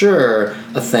for sure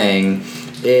a thing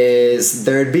is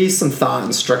there'd be some thought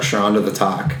and structure onto the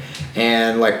talk.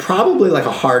 And probably a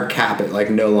hard cap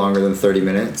at no longer than 30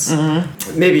 minutes.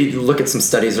 Mm-hmm. Maybe look at some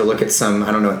studies or look at some,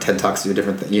 I don't know what TED Talks do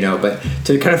different but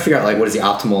to kind of figure out what is the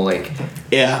optimal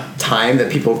time that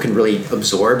people can really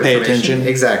absorb pay information. Attention.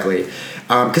 Exactly.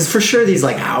 Because for sure these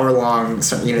hour long,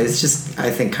 it's just, I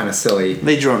think, kind of silly.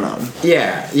 They drone on.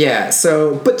 Yeah.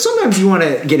 So, but sometimes you want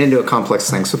to get into a complex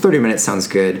thing. So 30 minutes sounds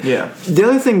good. Yeah. The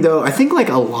other thing though, I think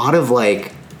a lot of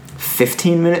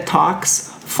 15-minute talks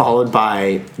followed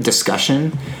by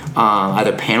discussion,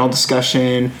 either panel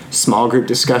discussion, small group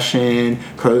discussion,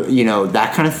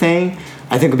 that kind of thing,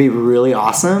 I think would be really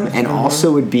awesome, and mm-hmm.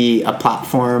 also would be a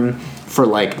platform for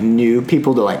new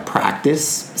people to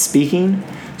practice speaking.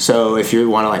 So if you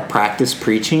want to practice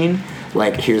preaching,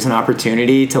 here's an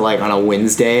opportunity to on a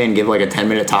Wednesday and give a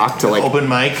 10-minute talk to open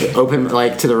mic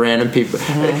to the random people.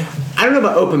 Mm-hmm. I don't know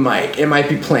about open mic. It might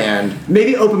be planned.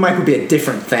 Maybe open mic would be a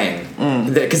different thing,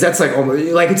 because that's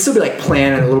it'd still be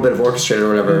planned and a little bit of orchestrated or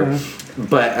whatever. Mm-hmm.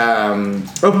 But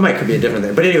open mic could be a different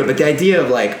thing. But anyway, but the idea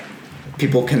of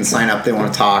people can sign up, they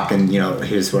want to talk, and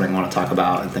here's what I want to talk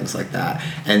about and things like that,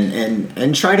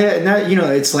 and try to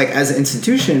it's as an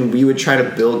institution we would try to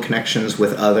build connections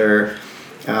with other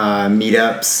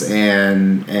meetups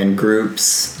and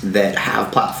groups that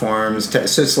have platforms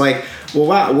so it's well,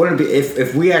 wow, wouldn't it be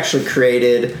if we actually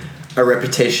created a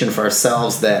reputation for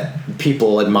ourselves that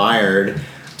people admired,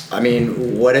 I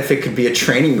mean, what if it could be a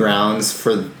training grounds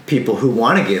for people who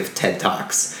want to give TED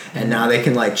Talks? And now they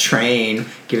can like train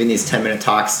giving these 10-minute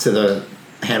talks to the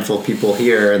handful of people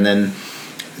here, and then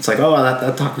it's like, oh,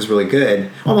 that talk was really good.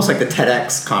 Almost like the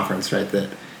TEDx conference, right? That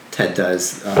TED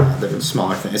does, the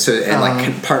smaller thing. So and like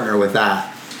can partner with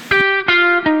that.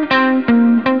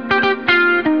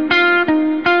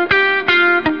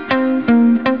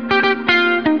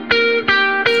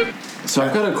 So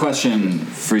I've got a question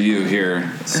for you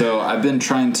here. So I've been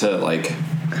trying to like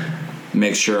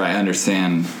make sure I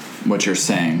understand what you're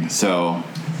saying. So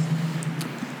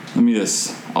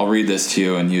I'll read this to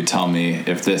you and you tell me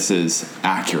if this is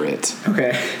accurate.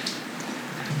 Okay.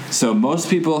 So most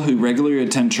people who regularly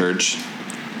attend church,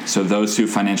 so those who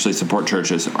financially support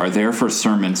churches, are there for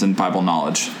sermons and Bible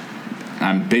knowledge.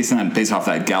 I'm based off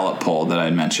that Gallup poll that I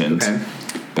mentioned. Okay.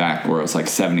 Back where it was like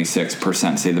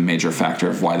 76% say the major factor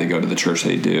of why they go to the church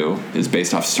they do is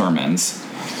based off sermons.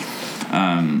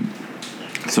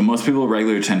 So most people who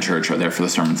regularly attend church are there for the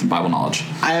sermons and Bible knowledge.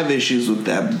 I have issues with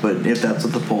that, but if that's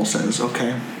what the poll says,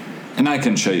 okay. And I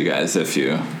can show you guys if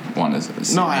you want to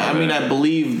see. No, I mean, I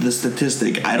believe the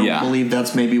statistic. I don't believe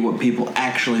that's maybe what people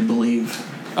actually believe.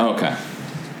 Oh, okay.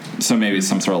 So maybe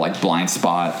some sort of like blind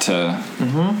spot to...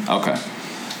 Mm-hmm. Okay.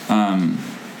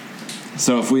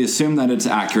 So if we assume that it's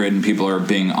accurate and people are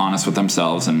being honest with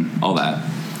themselves and all that,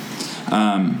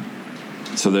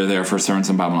 so they're there for sermons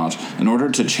and Bible knowledge. In order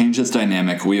to change this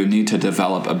dynamic, we would need to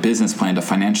develop a business plan to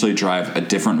financially drive a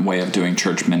different way of doing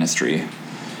church ministry.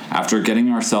 After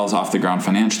getting ourselves off the ground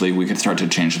financially, we could start to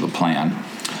change the plan.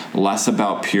 Less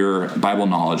about pure Bible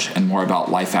knowledge and more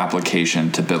about life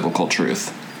application to biblical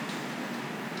truth.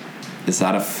 Is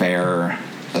that a fair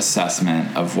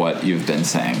assessment of what you've been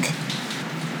saying?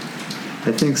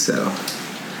 I think so.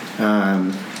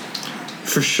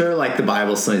 For sure, like the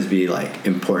Bible still needs to be like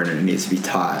important and it needs to be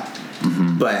taught.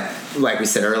 Mm-hmm. But like we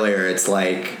said earlier, it's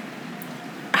like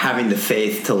having the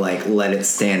faith to like let it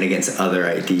stand against other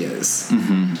ideas.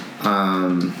 Mm-hmm.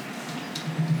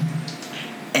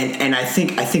 And I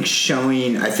think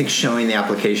showing the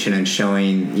application and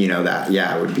showing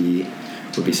that would be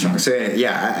strong. So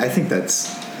I think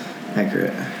that's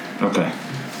accurate. Okay.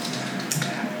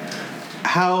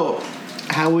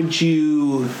 How would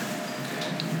you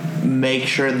make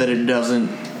sure that it doesn't,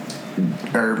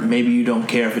 or maybe you don't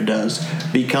care if it does,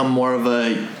 become more of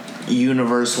a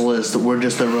universalist? We're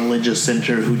just a religious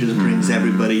center who just brings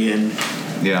everybody in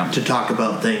to talk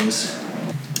about things.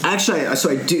 Actually,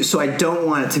 so I don't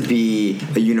want it to be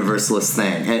a universalist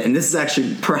thing, and this is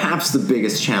actually perhaps the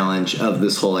biggest challenge of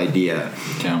this whole idea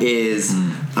is.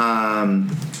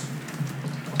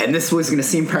 And this was going to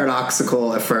seem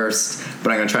paradoxical at first,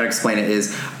 but I'm going to try to explain it,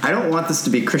 is I don't want this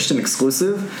to be Christian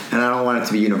exclusive, and I don't want it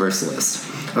to be universalist.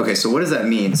 Okay, so what does that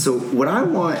mean? So what I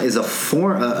want is a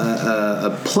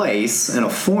place and a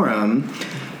forum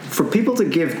for people to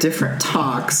give different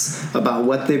talks about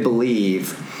what they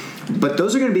believe, but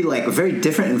those are going to be like very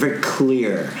different and very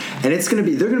clear. And they're going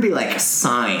to be like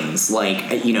signs,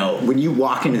 like, when you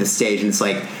walk into the stage and it's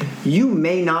like, you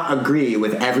may not agree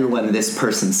with everyone this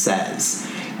person says.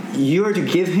 You are to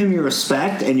give him your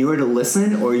respect and you are to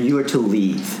listen or you are to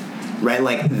leave. Right?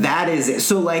 Like, that is it.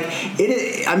 So, like,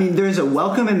 there's a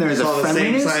welcome and there's a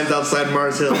friendliness. The same signs outside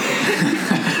Mars Hill.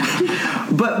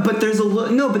 but there's a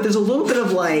little bit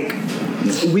of, like,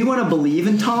 we want to believe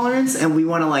in tolerance and we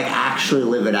want to, like, actually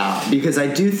live it out. Because I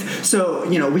do...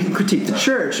 we can critique the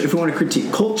church. If we want to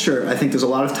critique culture, I think there's a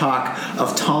lot of talk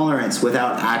of tolerance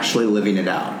without actually living it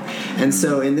out. And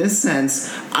so, in this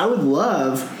sense, I would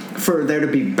love for there to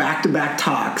be back-to-back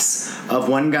talks of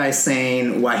one guy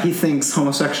saying why he thinks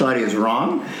homosexuality is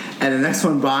wrong, and the next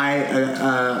one by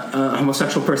a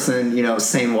homosexual person,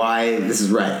 saying why this is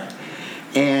right.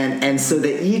 And so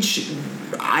that each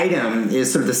item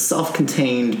is sort of the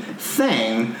self-contained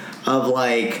thing of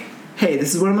like, hey,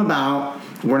 this is what I'm about.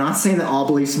 We're not saying that all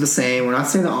beliefs are the same. We're not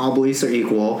saying that all beliefs are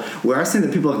equal. We are saying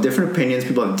that people have different opinions.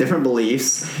 People have different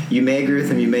beliefs. You may agree with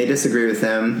them. You may disagree with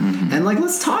them. Mm-hmm. And, like,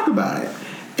 let's talk about it.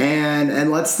 And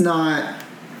let's not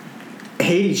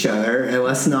hate each other. And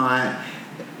let's not,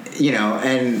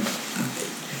 and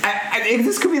I think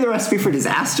this could be the recipe for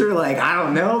disaster. Like, I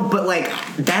don't know. But, like,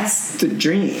 that's the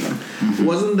dream. Mm-hmm.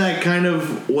 Wasn't that kind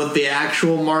of what the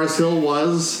actual Mars Hill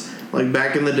was? Like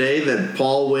back in the day, that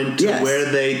Paul went to where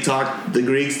the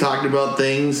Greeks talked about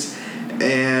things,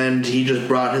 and he just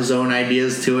brought his own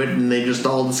ideas to it, and they just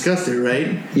all discussed it,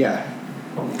 right? Yeah.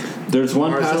 There's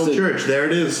one passage. Church, there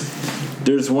it is.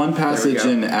 There's one passage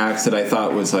in Acts that I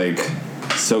thought was like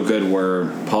so good, where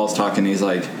Paul's talking. He's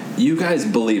like, "You guys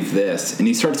believe this," and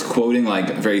he starts quoting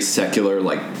like very secular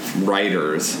like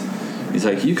writers. He's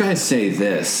He's like, you guys say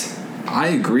this. I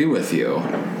agree with you.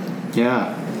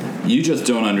 Yeah. You just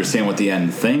don't understand what the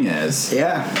end thing is.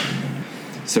 Yeah.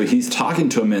 So he's talking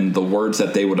to them in the words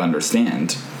that they would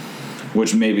understand,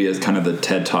 which maybe is kind of the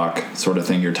TED Talk sort of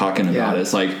thing you're talking about. Yeah.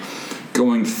 It's like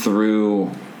going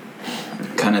through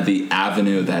kind of the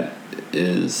avenue that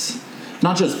is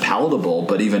not just palatable,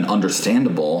 but even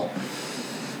understandable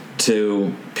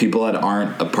to people that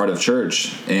aren't a part of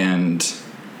church. And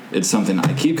it's something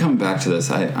I keep coming back to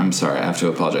this. I'm sorry, I have to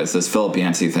apologize. This Philip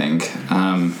Yancey thing.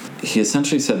 He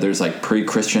essentially said there's like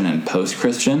pre-Christian and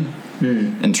post-Christian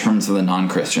in terms of the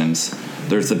non-Christians.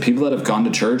 There's the people that have gone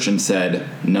to church and said,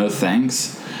 no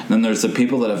thanks. And then there's the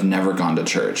people that have never gone to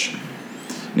church.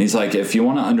 And he's like, if you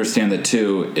want to understand the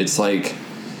two, it's like,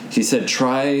 he said,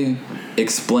 try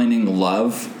explaining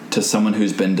love to someone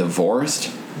who's been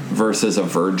divorced versus a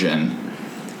virgin.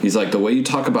 He's like, the way you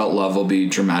talk about love will be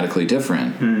dramatically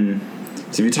different.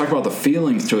 So if you talk about the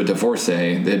feelings to a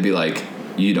divorcee, they'd be like,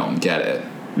 you don't get it.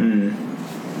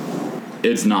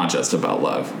 It's not just about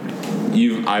love.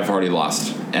 I've already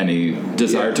lost any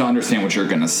desire to understand what you're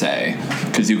going to say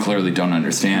because you clearly don't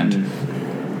understand.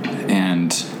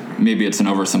 And maybe it's an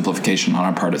oversimplification on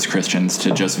our part as Christians to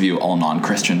just view all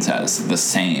non-Christians as the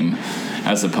same,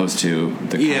 as opposed to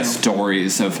the kind of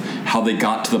stories of how they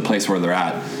got to the place where they're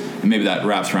at. And maybe that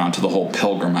wraps around to the whole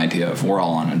pilgrim idea of we're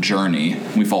all on a journey.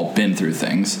 We've all been through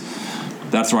things.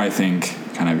 That's where I think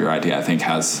kind of your idea, I think,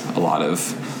 has a lot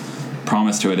of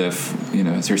promise to it. If, you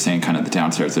know, as you're saying, kind of the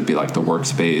downstairs would be like the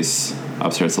workspace,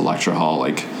 upstairs the lecture hall.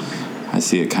 Like, I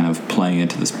see it kind of playing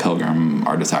into this pilgrim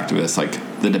artist activist. Like,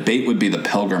 the debate would be the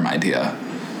pilgrim idea.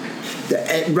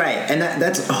 Right, and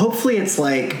that's hopefully it's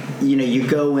like, you know, you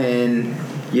go in,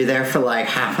 you're there for like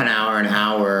half an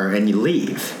hour, and you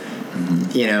leave.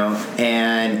 You know,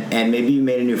 and maybe you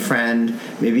made a new friend,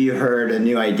 maybe you heard a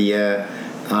new idea,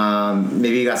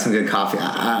 maybe you got some good coffee,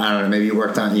 I don't know, maybe you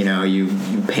worked on, you know, you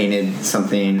painted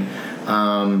something,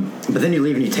 but then you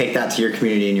leave and you take that to your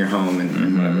community and your home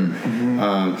and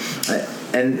whatever.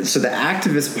 And so the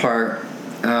activist part,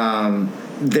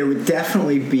 there would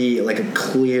definitely be like a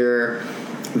clear,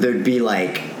 there'd be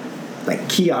like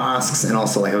kiosks and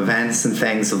also like events and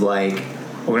things of like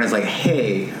organized, like,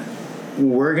 hey,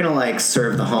 we're gonna like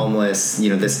serve the homeless, you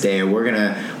know, this day. We're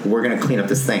gonna clean up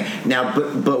this thing now.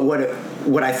 But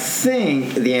what I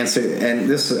think the answer, and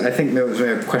this I think there was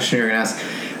a question you were gonna ask.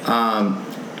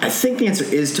 I think the answer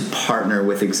is to partner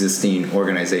with existing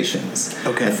organizations.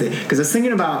 Okay. Because I was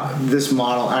thinking about this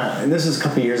model, and this was a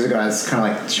couple of years ago. I was kind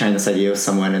of like sharing this idea with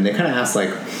someone, and they kind of asked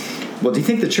like, "Well, do you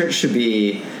think the church should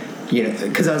be?" You know,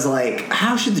 because I was like,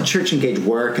 how should the church engage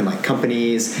work and like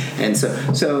companies? And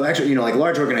so actually, you know, like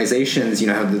large organizations, you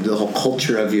know, have the whole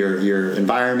culture of your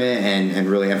environment and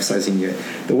really emphasizing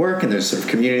the work, and there's sort of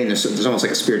community, and there's almost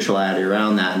like a spirituality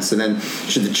around that. And so then,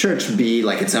 should the church be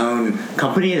like its own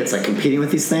company that's like competing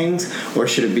with these things, or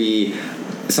should it be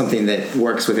something that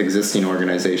works with existing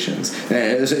organizations?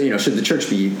 You know, should the church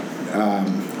be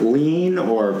lean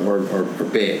or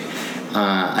big?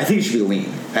 I think it should be lean.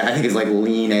 I think it's like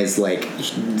lean as like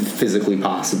physically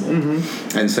possible.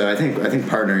 And so I think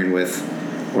partnering with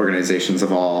organizations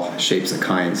of all shapes and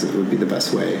kinds would be the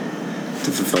best way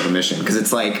to fulfill the mission. Because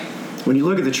it's like when you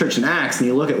look at the church in Acts and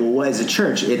you look at, well, what is a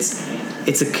church?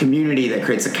 It's a community that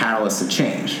creates a catalyst of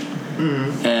change,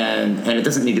 and it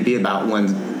doesn't need to be about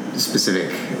one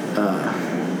specific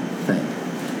thing.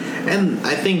 And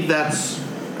I think that's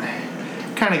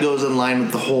kind of goes in line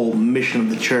with the whole mission of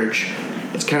the church.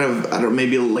 It's kind of, I don't know,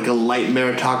 maybe like a light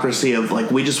meritocracy of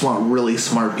like, we just want really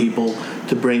smart people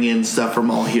to bring in stuff from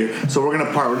all here. So we're going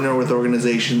to partner with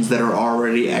organizations that are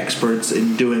already experts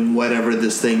in doing whatever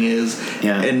this thing is,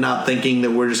 and not thinking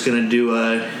that we're just going to do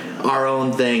our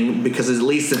own thing because at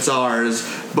least it's ours,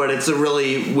 but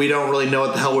we don't really know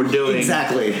what the hell we're doing.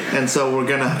 Exactly. And so we're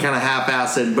going to kind of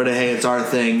half-ass it, but hey, it's our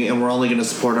thing, and we're only going to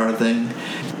support our thing.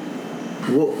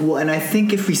 Well, and I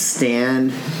think if we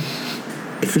stand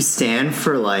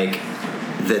for like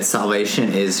that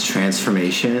salvation is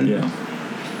transformation,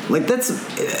 like that's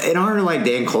in our like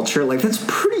day and culture, like that's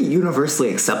pretty universally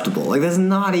acceptable. Like that's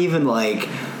not even like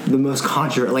the most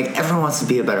controversial. Like everyone wants to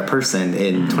be a better person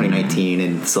in 2019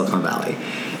 in Silicon Valley,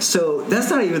 so that's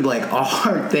not even like a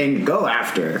hard thing to go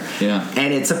after.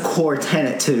 And it's a core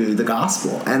tenet to the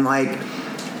gospel. And like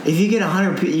if you get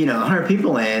 100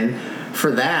 people in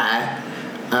for that.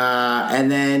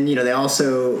 And then, you know, they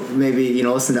also maybe, you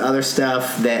know, listen to other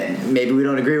stuff that maybe we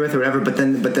don't agree with or whatever, but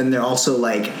then they also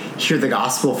like hear the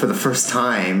gospel for the first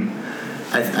time.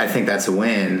 I think that's a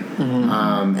win.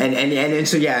 And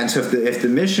so if the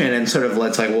mission and sort of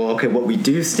let's like, well, okay, what we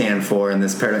do stand for in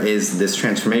this paradigm is this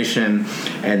transformation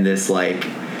and this like,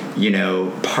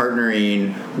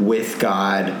 partnering with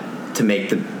God to make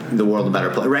the world a better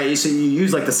place, right? So you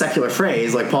use like the secular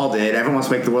phrase, like Paul did. Everyone wants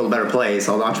to make the world a better place.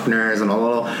 All the entrepreneurs and all the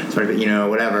little sort of,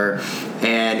 whatever.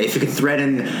 And if you could thread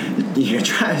in,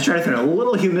 try to thread in a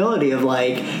little humility of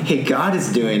like, hey, God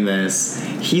is doing this.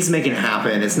 He's making it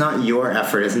happen. It's not your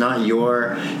effort. It's not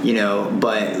your,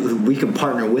 but we can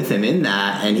partner with Him in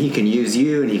that, and He can use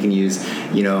you, and He can use,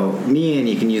 me, and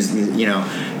He can use,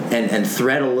 and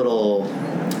thread a little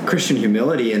Christian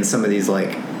humility in some of these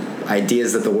like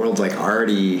ideas that the world's like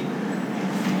already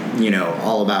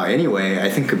all about anyway, I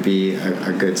think could be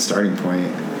a good starting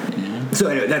point. So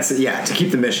anyway, that's to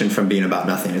keep the mission from being about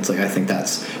nothing. It's like I think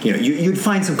that's you'd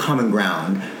find some common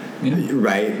ground,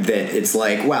 right? That it's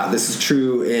like, wow, this is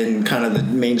true in kind of the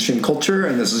mainstream culture,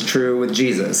 and this is true with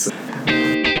Jesus.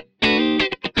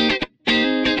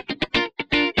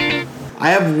 I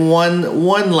have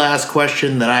one last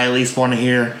question that I at least want to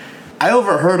hear. I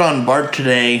overheard on BART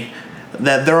today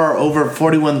that there are over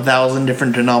 41,000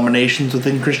 different denominations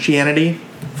within Christianity.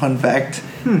 Fun fact.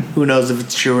 Who knows if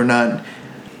it's true or not.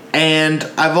 And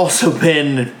I've also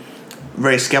been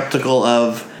very skeptical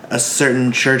of a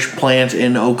certain church plant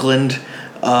in Oakland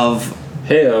of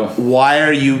Heyo. Why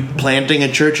are you planting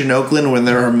a church in Oakland when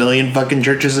there are a million fucking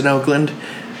churches in Oakland?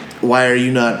 Why are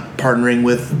you not partnering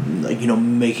with,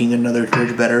 making another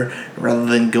church better rather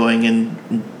than going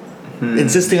and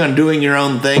insisting on doing your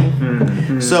own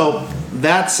thing? So,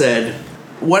 that said,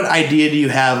 what idea do you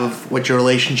have of what your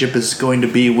relationship is going to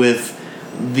be with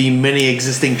the many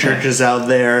existing churches out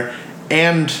there?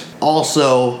 And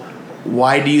also,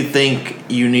 why do you think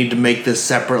you need to make this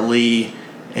separately?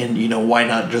 And, why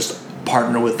not just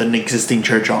partner with an existing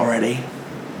church already?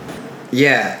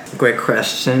 Yeah, great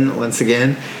question once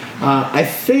again. I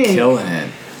think... Killing it.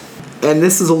 And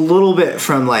this is a little bit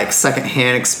from like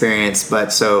secondhand experience,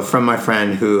 but so from my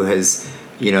friend who has,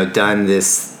 done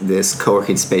this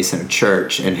co-working space in a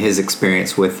church and his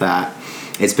experience with that,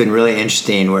 it's been really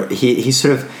interesting where he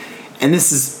sort of, and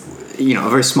this is, a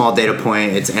very small data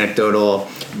point, it's anecdotal,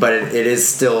 but it is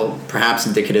still perhaps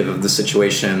indicative of the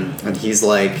situation. And he's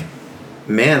like,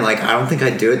 man, like, I don't think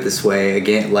I'd do it this way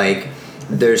again. Like,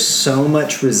 there's so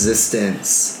much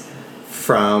resistance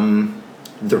from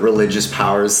the religious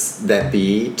powers that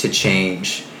be to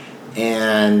change,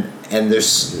 and there's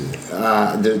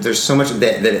so much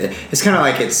that it's kind of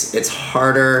like it's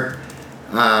harder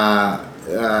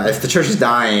if the church is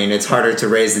dying, it's harder to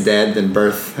raise the dead than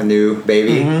birth a new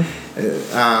baby.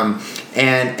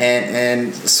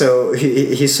 And so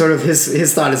he sort of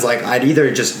his thought is like, I'd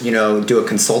either just do a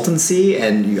consultancy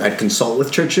and I'd consult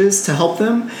with churches to help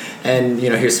them and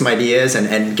here's some ideas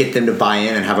and get them to buy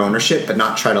in and have ownership, but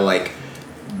not try to like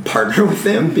partner with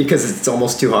them because it's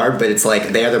almost too hard. But it's like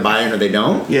they either buy in or they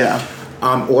don't. Yeah.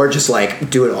 Or just like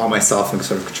do it all myself and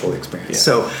sort of control the experience. Yeah.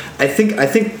 So I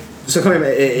think so. Coming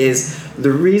is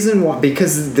the reason why,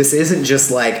 because this isn't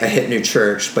just like a hit new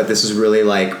church, but this is really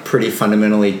like pretty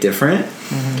fundamentally different.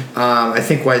 I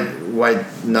think why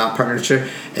not partner with church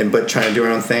but trying to do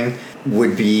our own thing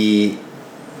would be.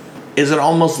 Is it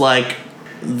almost like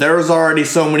there's already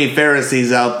so many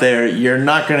Pharisees out there? You're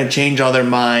not going to change all their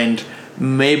mind.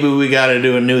 Maybe we got to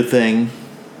do a new thing.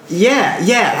 Yeah.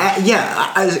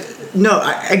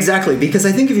 Exactly. Because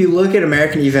I think if you look at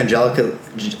American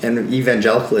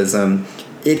evangelicalism,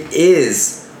 it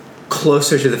is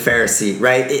closer to the Pharisee,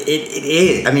 right? It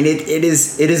is. I mean, it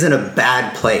is in a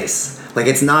bad place. Like,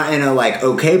 it's not in a like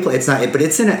okay place. It's not, but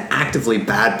it's in an actively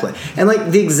bad place. And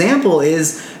like the example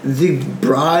is the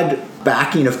broad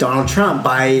backing of Donald Trump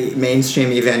by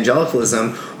mainstream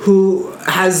evangelicalism, who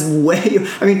has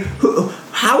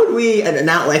how would we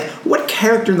now, like, what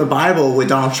character in the Bible would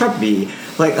Donald Trump be?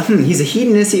 Like, he's a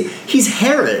hedonist. He's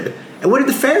Herod. And what did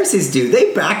the Pharisees do?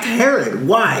 They backed Herod.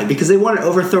 Why? Because they wanted to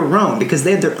overthrow Rome. Because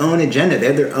they had their own agenda. They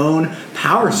had their own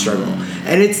power struggle.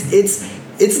 And it's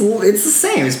the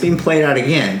same. It's being played out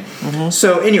again.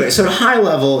 So anyway, so at a high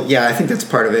level, yeah, I think that's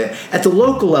part of it. At the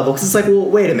local level, because it's like, well,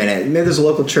 wait a minute. Maybe there's a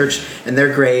local church and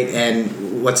they're great.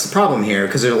 And what's the problem here?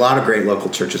 Because there's a lot of great local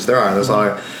churches. There's a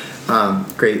lot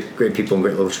of great people in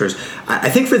great local churches. I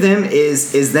think for them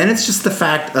is then it's just the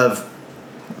fact of,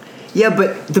 yeah,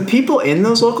 but the people in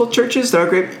those local churches, they're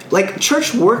great. Like,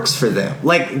 church works for them.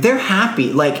 Like, they're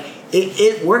happy. Like,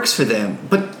 it works for them.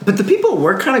 But the people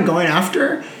we're kind of going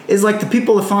after is, like, the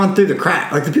people that fall through the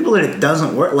crack. Like, the people that it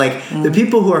doesn't work. Like, the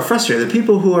people who are frustrated. The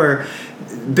people who are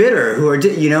bitter, who are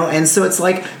and so it's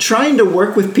like trying to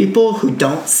work with people who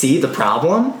don't see the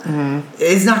problem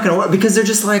is not going to work, because they're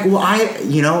just like, well,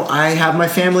 I have my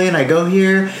family and I go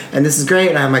here and this is great,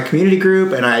 and I have my community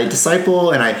group and I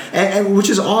disciple and which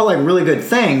is all like really good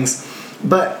things,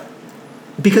 but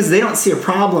because they don't see a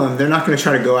problem, they're not going to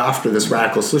try to go after this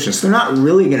radical solution. So they're not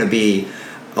really going to be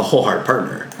a whole heart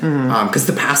partner, because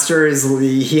the pastor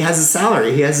he has his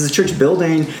salary, he has his church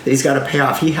building that he's got to pay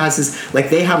off, he has his, like,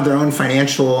 they have their own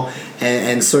financial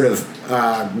and sort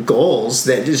of goals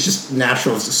that is just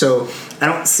natural. So I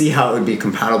don't see how it would be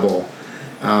compatible,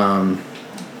 but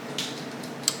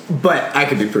I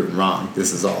could be proven wrong.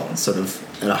 This is all sort of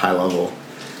at a high level,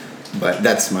 but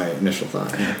that's my initial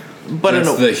thought. But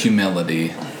it's the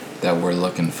humility that we're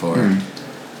looking for.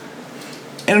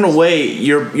 And in a way,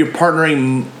 you're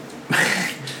partnering,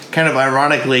 kind of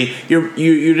ironically,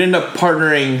 you'd end up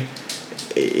partnering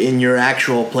in your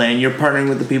actual plan. You're partnering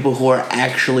with the people who are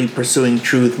actually pursuing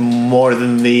truth more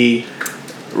than the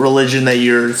religion that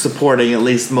you're supporting, at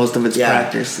least most of its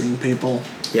practicing people.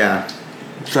 Yeah.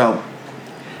 So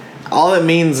all it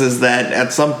means is that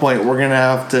at some point we're going to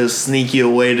have to sneak you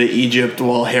away to Egypt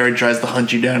while Herod tries to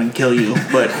hunt you down and kill you.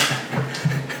 But,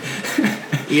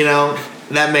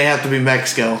 that may have to be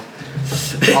Mexico.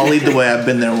 I'll lead the way. I've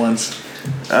been there once.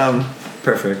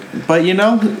 Perfect. But,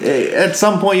 at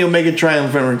some point you'll make a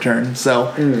triumphant return.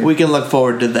 So we can look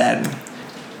forward to that.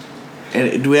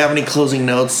 And do we have any closing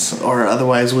notes? Or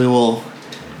otherwise we will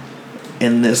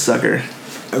end this sucker.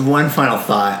 One final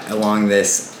thought along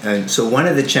this. So one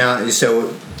of the challenges,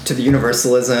 to the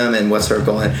universalism and what's our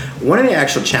goal, one of the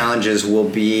actual challenges will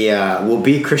be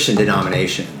Christian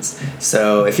denominations.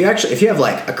 So if you have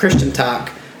like a Christian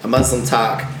talk, a Muslim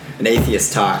talk, an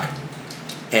atheist talk,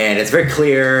 and it's very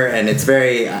clear and it's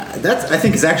very that's, I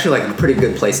think, is actually like a pretty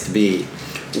good place to be.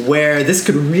 Where this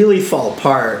could really fall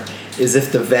apart is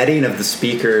if the vetting of the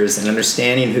speakers and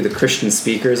understanding who the Christian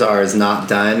speakers are is not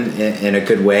done in a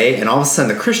good way, and all of a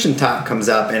sudden the Christian talk comes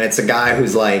up and it's a guy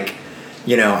who's like,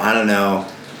 I don't know,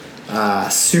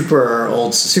 super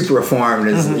old, super reformed,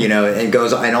 and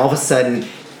goes, and all of a sudden,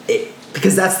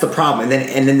 because that's the problem,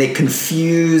 and then they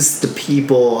confuse the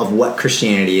people of what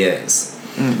Christianity is.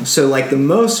 So like the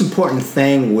most important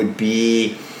thing would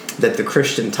be that the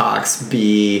Christian talks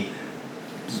be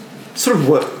sort of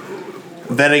what.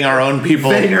 Vetting our own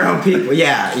people.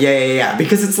 Yeah.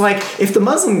 Because it's like, if the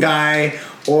Muslim guy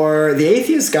or the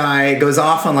atheist guy goes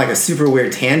off on like a super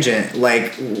weird tangent,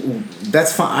 like,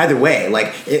 that's fine either way.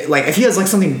 Like if he has like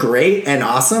something great and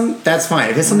awesome, that's fine.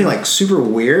 If it's something like super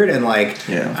weird and like,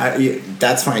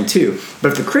 that's fine too.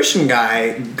 But if the Christian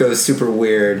guy goes super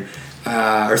weird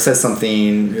or says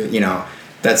something,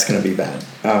 that's going to be bad.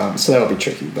 So that'll be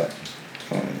tricky, but...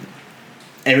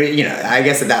 and I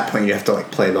guess at that point you have to like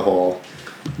play the whole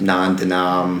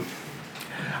non-denom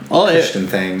Christian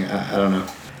thing. I don't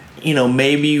know.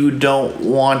 Maybe you don't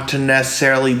want to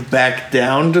necessarily back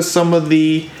down to some of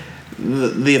the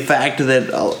fact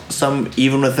that some,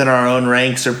 even within our own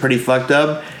ranks, are pretty fucked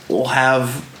up. We'll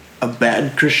have a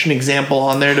bad Christian example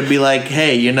on there to be like,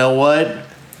 hey, you know what?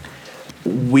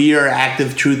 We are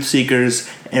active truth seekers,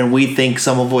 and we think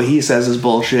some of what he says is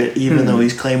bullshit, even though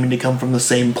he's claiming to come from the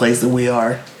same place that we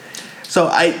are. So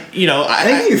I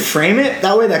think if you frame it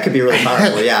that way, that could be really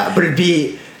powerful. Yeah, but it'd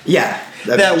be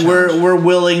that we're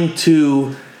willing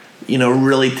to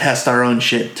really test our own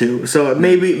shit too. So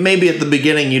maybe at the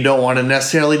beginning you don't want to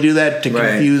necessarily do that to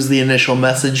confuse the initial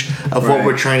message of what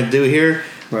we're trying to do here.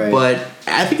 Right. But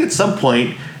I think at some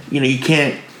point you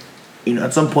can't.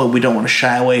 At some point we don't want to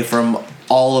shy away from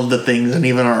all of the things, and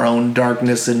even our own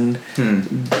darkness and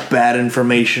bad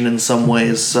information in some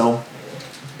ways. So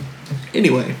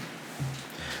anyway.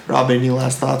 Rob, any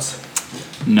last thoughts?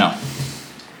 No.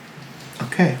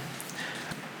 Okay.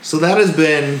 So that has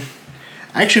been...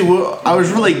 Actually,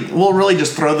 we'll really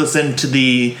just throw this into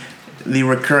the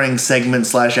recurring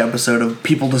segment / episode of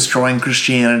people destroying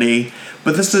Christianity.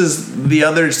 But this is the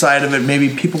other side of it,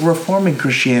 maybe people reforming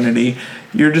Christianity.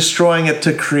 You're destroying it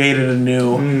to create it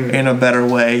anew in a better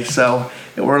way. So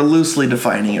we're loosely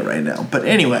defining it right now. But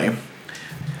anyway,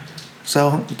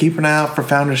 so keep an eye out for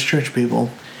Founders Church,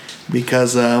 people.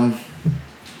 Because it'll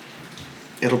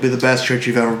be the best church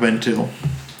you've ever been to.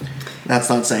 That's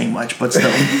not saying much, but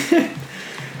still.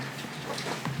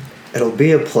 It'll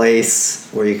be a place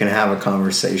where you can have a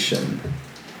conversation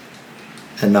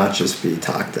and not just be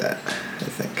talked at, I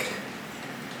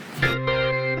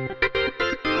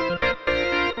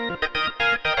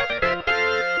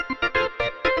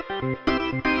think.